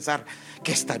vas a pensar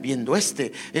que está viendo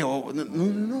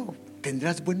no,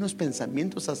 tendrás buenos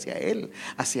pensamientos hacia él,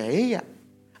 hacia ella,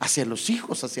 hacia los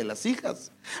hijos, hacia las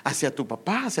hijas, hacia tu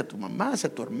papá, hacia tu mamá,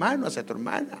 hacia tu hermano, hacia tu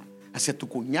hermana, hacia tu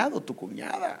cuñado, tu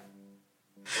cuñada.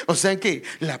 O sea que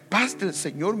la paz del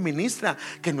Señor ministra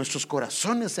que nuestros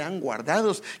corazones sean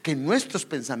guardados, que nuestros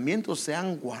pensamientos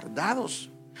sean guardados,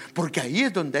 porque ahí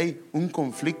es donde hay un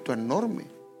conflicto enorme.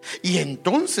 Y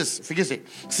entonces, fíjese,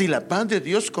 si la paz de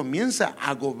Dios comienza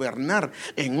a gobernar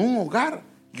en un hogar,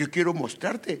 yo quiero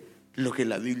mostrarte lo que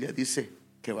la Biblia dice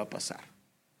que va a pasar.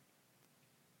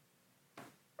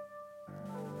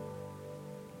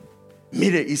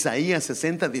 Mire, Isaías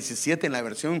 60:17 en la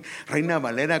versión Reina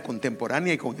Valera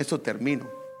contemporánea, y con esto termino.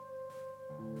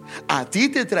 A ti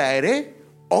te traeré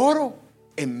oro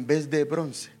en vez de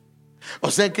bronce.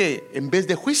 O sea que en vez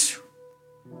de juicio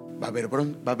va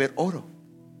a haber oro.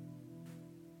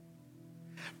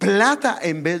 Plata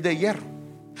en vez de hierro.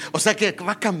 O sea que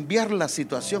va a cambiar la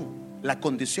situación, la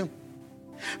condición.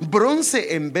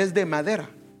 Bronce en vez de madera.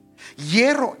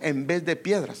 Hierro en vez de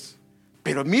piedras.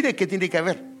 Pero mire qué tiene que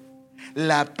haber.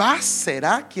 La paz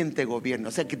será quien te gobierna.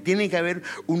 O sea que tiene que haber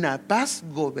una paz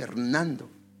gobernando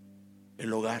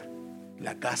el hogar,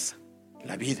 la casa,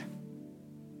 la vida.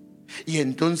 Y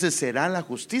entonces será la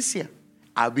justicia,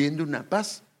 habiendo una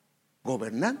paz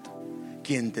gobernando,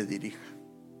 quien te dirija.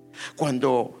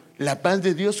 Cuando la paz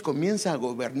de Dios comienza a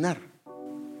gobernar,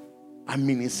 a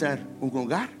administrar un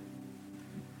hogar,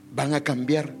 van a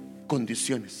cambiar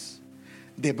condiciones.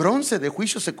 De bronce, de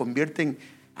juicio, se convierten.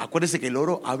 Acuérdese que el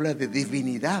oro habla de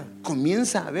divinidad.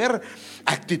 Comienza a haber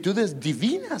actitudes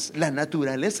divinas, la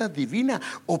naturaleza divina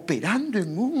operando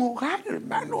en un hogar,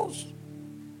 hermanos.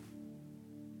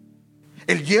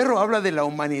 El hierro habla de la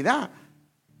humanidad.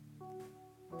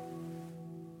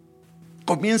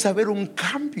 Comienza a haber un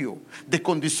cambio de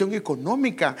condición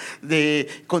económica,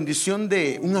 de condición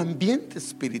de un ambiente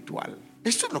espiritual.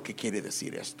 Esto es lo que quiere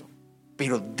decir esto.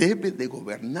 Pero debe de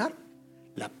gobernar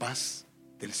la paz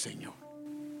del Señor.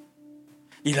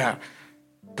 Y la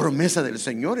promesa del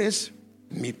Señor es: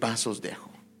 mi paz os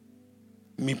dejo,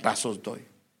 mi paz os doy.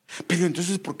 Pero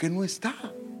entonces, ¿por qué no está?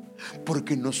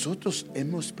 Porque nosotros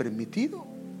hemos permitido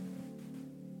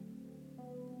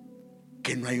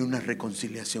que no hay una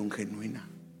reconciliación genuina.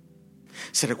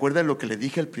 ¿Se recuerda lo que le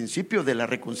dije al principio de la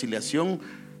reconciliación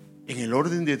en el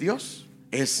orden de Dios?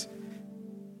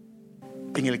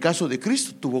 En el caso de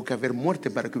Cristo tuvo que haber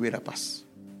muerte para que hubiera paz.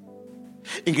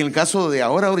 En el caso de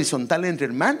ahora horizontal entre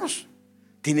hermanos,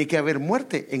 tiene que haber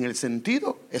muerte en el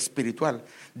sentido espiritual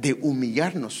de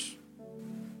humillarnos,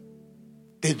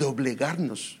 de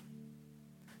doblegarnos,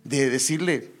 de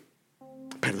decirle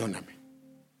perdóname.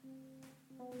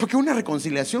 Porque una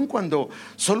reconciliación cuando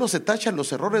solo se tachan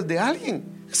los errores de alguien,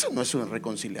 eso no es una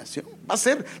reconciliación. Va a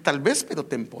ser tal vez, pero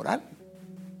temporal.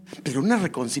 Pero una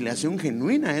reconciliación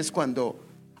genuina es cuando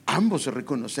ambos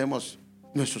reconocemos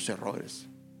nuestros errores.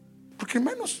 Porque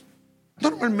hermanos,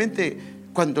 normalmente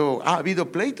cuando ha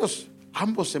habido pleitos,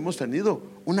 ambos hemos tenido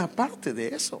una parte de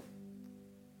eso.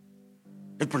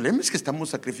 El problema es que estamos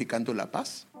sacrificando la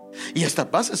paz. Y esta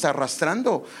paz está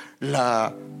arrastrando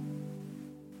la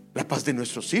paz de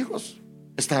nuestros hijos.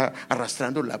 Está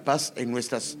arrastrando la paz en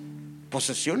nuestras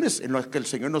posesiones, en las que el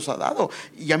Señor nos ha dado,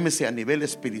 llámese a nivel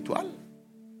espiritual.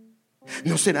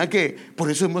 ¿No será que por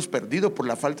eso hemos perdido, por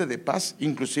la falta de paz,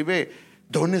 inclusive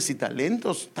dones y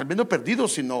talentos? Tal vez no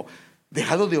perdidos, sino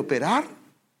dejado de operar.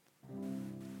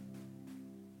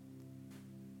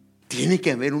 Tiene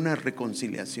que haber una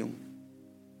reconciliación.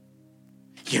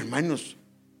 Y hermanos,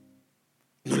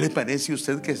 ¿no le parece a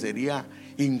usted que sería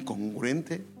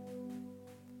incongruente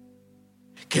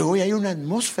que hoy hay una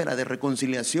atmósfera de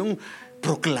reconciliación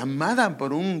proclamada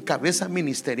por un cabeza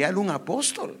ministerial, un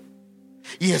apóstol?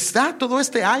 Y está, todo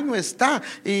este año está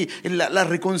y la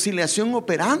reconciliación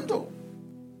operando.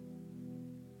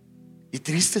 Y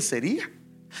triste sería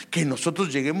que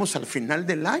nosotros lleguemos al final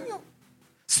del año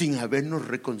sin habernos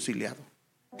reconciliado,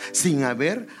 sin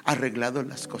haber arreglado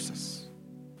las cosas.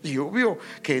 Y obvio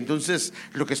que entonces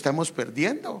lo que estamos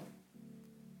perdiendo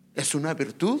es una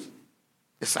virtud,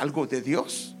 es algo de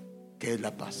Dios, que es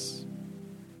la paz.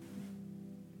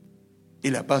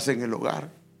 Y la paz en el hogar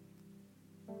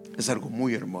es algo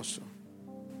muy hermoso.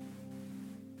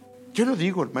 Yo no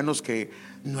digo, hermanos, que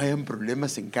no hayan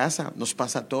problemas en casa. Nos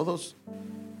pasa a todos.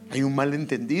 Hay un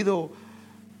malentendido,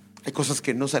 hay cosas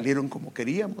que no salieron como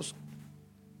queríamos,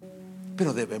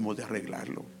 pero debemos de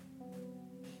arreglarlo.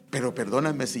 Pero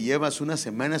perdóname, si llevas una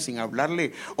semana sin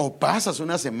hablarle, o pasas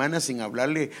una semana sin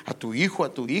hablarle a tu hijo,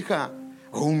 a tu hija,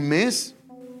 o un mes,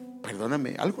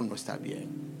 perdóname, algo no está bien.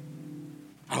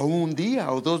 Aún un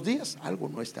día o 2 días, algo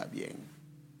no está bien.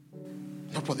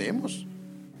 No podemos.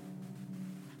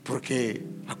 Porque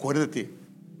acuérdate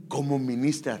cómo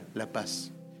ministra la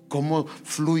paz, cómo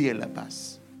fluye la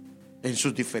paz en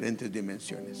sus diferentes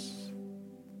dimensiones.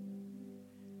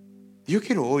 Yo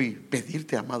quiero hoy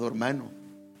pedirte, amado hermano,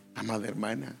 amada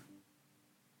hermana,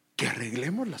 que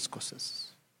arreglemos las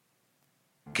cosas,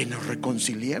 que nos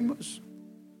reconciliemos.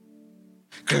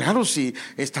 Claro, si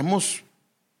estamos,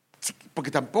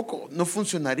 porque tampoco no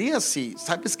funcionaría si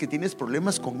sabes que tienes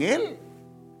problemas con él.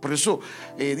 Por eso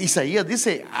Isaías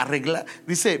dice,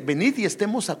 venid y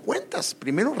estemos a cuentas.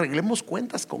 Primero arreglemos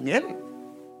cuentas con él.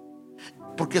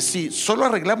 Porque si solo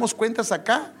arreglamos cuentas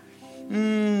acá,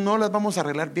 no las vamos a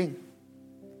arreglar bien.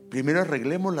 Primero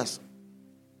arreglémoslas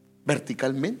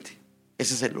verticalmente.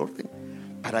 Ese es el orden,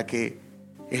 para que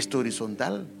esto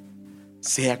horizontal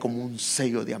sea como un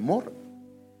sello de amor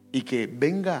y que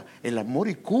venga el amor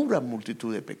y cubra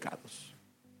multitud de pecados.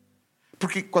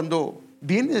 Porque cuando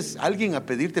vienes alguien a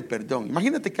pedirte perdón,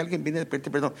 imagínate que alguien viene a pedirte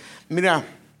perdón. Mira,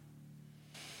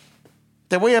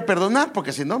 te voy a perdonar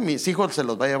porque si no mis hijos se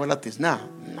los va a llevar la tizna.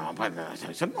 No,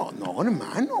 eso no,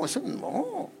 hermano, eso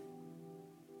no.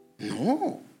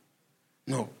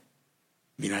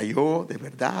 Mira, yo de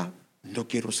verdad no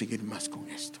quiero seguir más con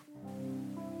esto.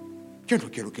 Yo no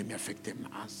quiero que me afecte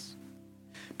más.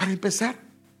 Para empezar,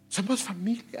 somos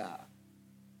familia.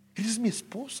 Eres mi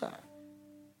esposa,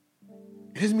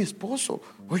 eres mi esposo,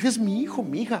 o eres mi hijo,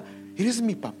 mi hija, eres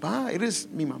mi papá, eres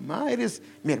mi mamá, eres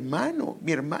mi hermano,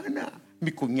 mi hermana,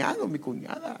 mi cuñado, mi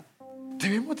cuñada.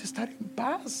 Debemos de estar en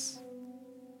paz.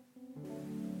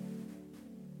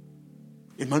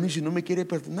 Hermano, y si no me quiere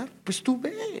perdonar, pues tú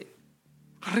ve,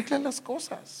 arregla las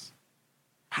cosas,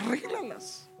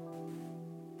 arréglalas.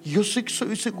 Yo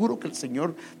soy seguro que el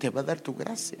Señor te va a dar tu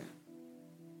gracia.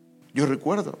 Yo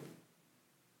recuerdo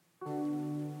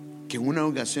que en una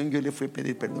ocasión yo le fui a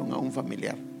pedir perdón a un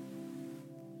familiar.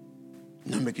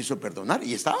 No me quiso perdonar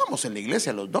y estábamos en la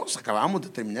iglesia los dos, acabábamos de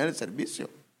terminar el servicio.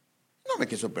 No me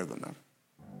quiso perdonar.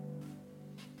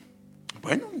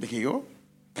 Bueno, dije yo,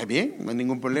 está bien, no hay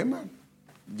ningún problema.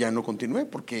 Ya no continué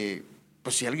porque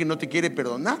Pues si alguien no te quiere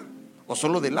perdonar, o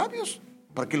solo de labios,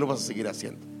 ¿para qué lo vas a seguir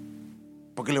haciendo?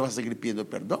 ¿Por qué le vas a seguir pidiendo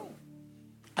perdón?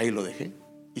 Ahí lo dejé.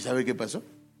 ¿Y sabe qué pasó?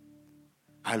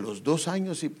 A los 2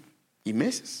 años y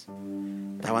meses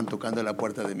estaban tocando la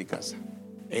puerta de mi casa.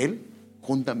 Él,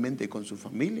 juntamente con su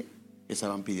familia,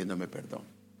 estaban pidiéndome perdón.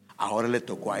 Ahora le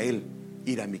tocó a él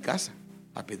ir a mi casa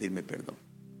a pedirme perdón.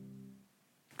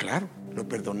 Claro, lo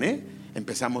perdoné.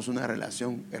 Empezamos una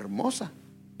relación hermosa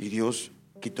y Dios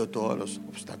quitó todos los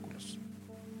obstáculos.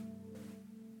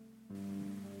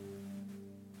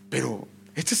 Pero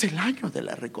este es el año de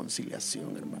la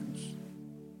reconciliación, hermanos.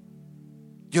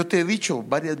 Yo te he dicho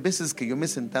varias veces que yo me he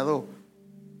sentado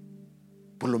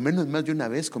por lo menos más de una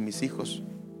vez con mis hijos,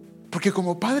 porque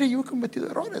como padre yo he cometido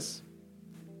errores.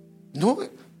 No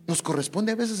nos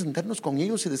corresponde a veces sentarnos con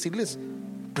ellos y decirles: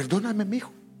 perdóname, mi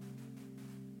hijo,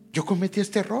 yo cometí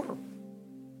este error,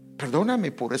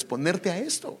 perdóname por exponerte a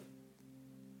esto,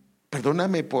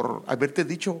 perdóname por haberte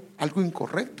dicho algo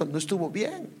incorrecto, no estuvo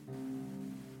bien.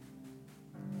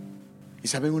 Y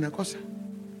saben una cosa,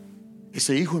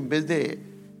 ese hijo, en vez de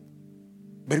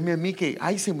verme a mí que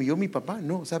ay, se murió mi papá,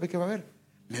 no, ¿sabe qué va a ver?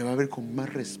 Me va a ver con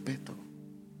más respeto,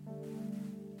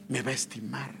 me va a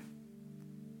estimar.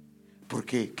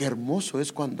 Porque qué hermoso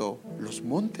es cuando los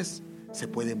montes se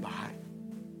pueden bajar,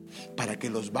 para que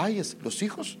los valles, los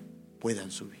hijos,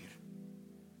 puedan subir.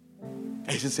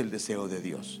 Ese es el deseo de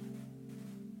Dios.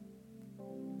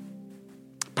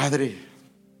 Padre,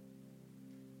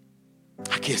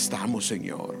 aquí estamos,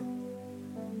 Señor.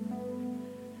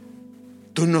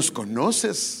 Tú nos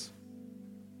conoces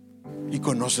y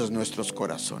conoces nuestros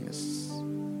corazones.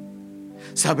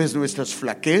 Sabes nuestras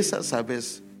flaquezas,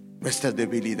 sabes nuestras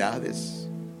debilidades.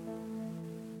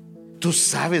 Tú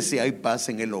sabes si hay paz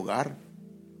en el hogar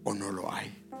o no lo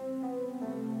hay.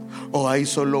 O hay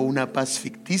solo una paz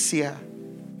ficticia,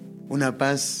 una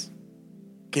paz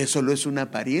que solo es una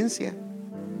apariencia,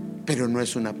 pero no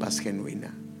es una paz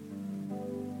genuina.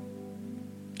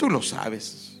 Tú lo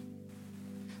sabes.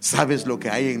 Sabes lo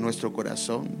que hay en nuestro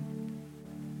corazón.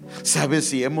 Sabes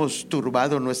si hemos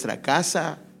turbado nuestra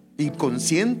casa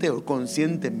inconsciente o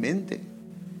conscientemente,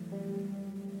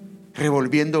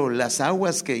 revolviendo las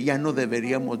aguas que ya no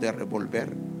deberíamos de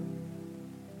revolver.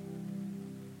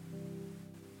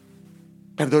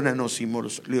 Perdónanos si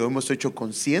lo hemos hecho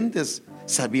conscientes,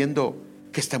 sabiendo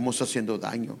que estamos haciendo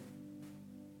daño.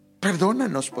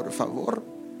 Perdónanos, por favor.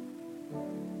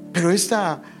 Pero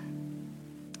esta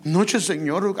noche,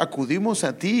 Señor, acudimos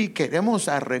a ti y queremos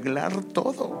arreglar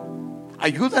todo.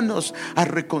 Ayúdanos a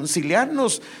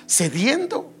reconciliarnos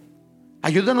cediendo.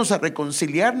 Ayúdanos a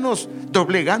reconciliarnos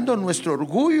doblegando nuestro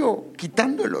orgullo,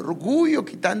 quitando el orgullo,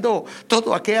 quitando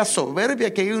toda aquella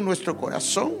soberbia que hay en nuestro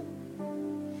corazón,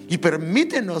 y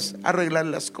permítenos arreglar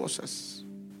las cosas.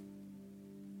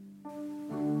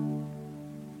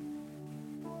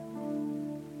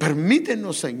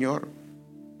 Permítenos, Señor,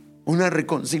 una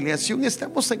reconciliación.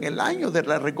 Estamos en el año de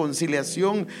la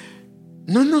reconciliación.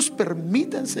 No nos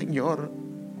permitan, Señor,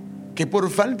 que por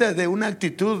falta de una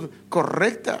actitud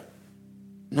correcta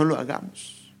no lo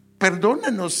hagamos.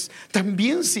 Perdónanos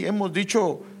también si hemos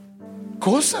dicho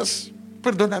cosas.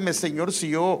 Perdóname, Señor, si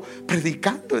yo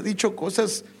predicando he dicho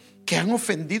cosas que han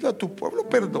ofendido a tu pueblo.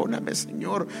 Perdóname,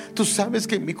 Señor. Tú sabes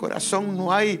que en mi corazón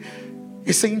no hay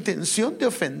esa intención de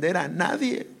ofender a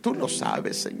nadie. Tú lo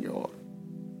sabes, Señor.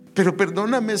 Pero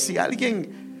perdóname si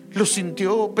alguien lo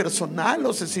sintió personal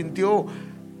o se sintió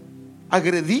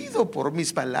agredido por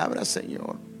mis palabras,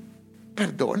 Señor.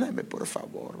 Perdóname, por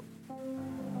favor.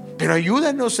 Pero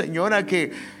ayúdanos, Señor, a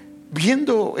que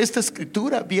viendo esta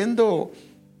escritura, viendo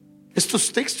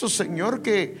estos textos, Señor,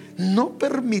 que no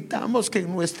permitamos que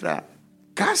en nuestra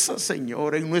casa,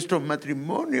 Señor, en nuestro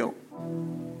matrimonio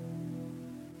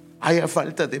haya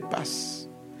falta de paz.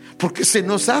 Porque se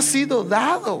nos ha sido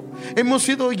dado, hemos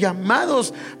sido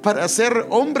llamados para ser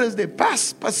hombres de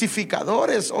paz,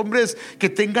 pacificadores, hombres que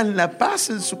tengan la paz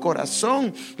en su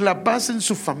corazón, la paz en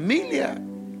su familia.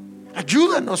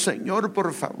 Ayúdanos, Señor,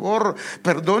 por favor.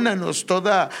 Perdónanos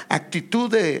toda actitud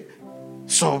de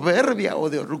soberbia o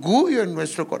de orgullo en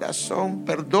nuestro corazón.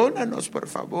 Perdónanos, por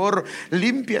favor.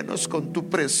 Límpianos con tu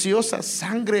preciosa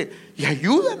sangre y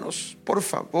ayúdanos, por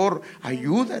favor,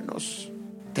 ayúdanos.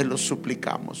 Te lo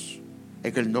suplicamos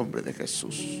en el nombre de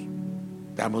Jesús.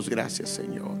 Damos gracias,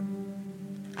 Señor.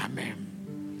 Amén.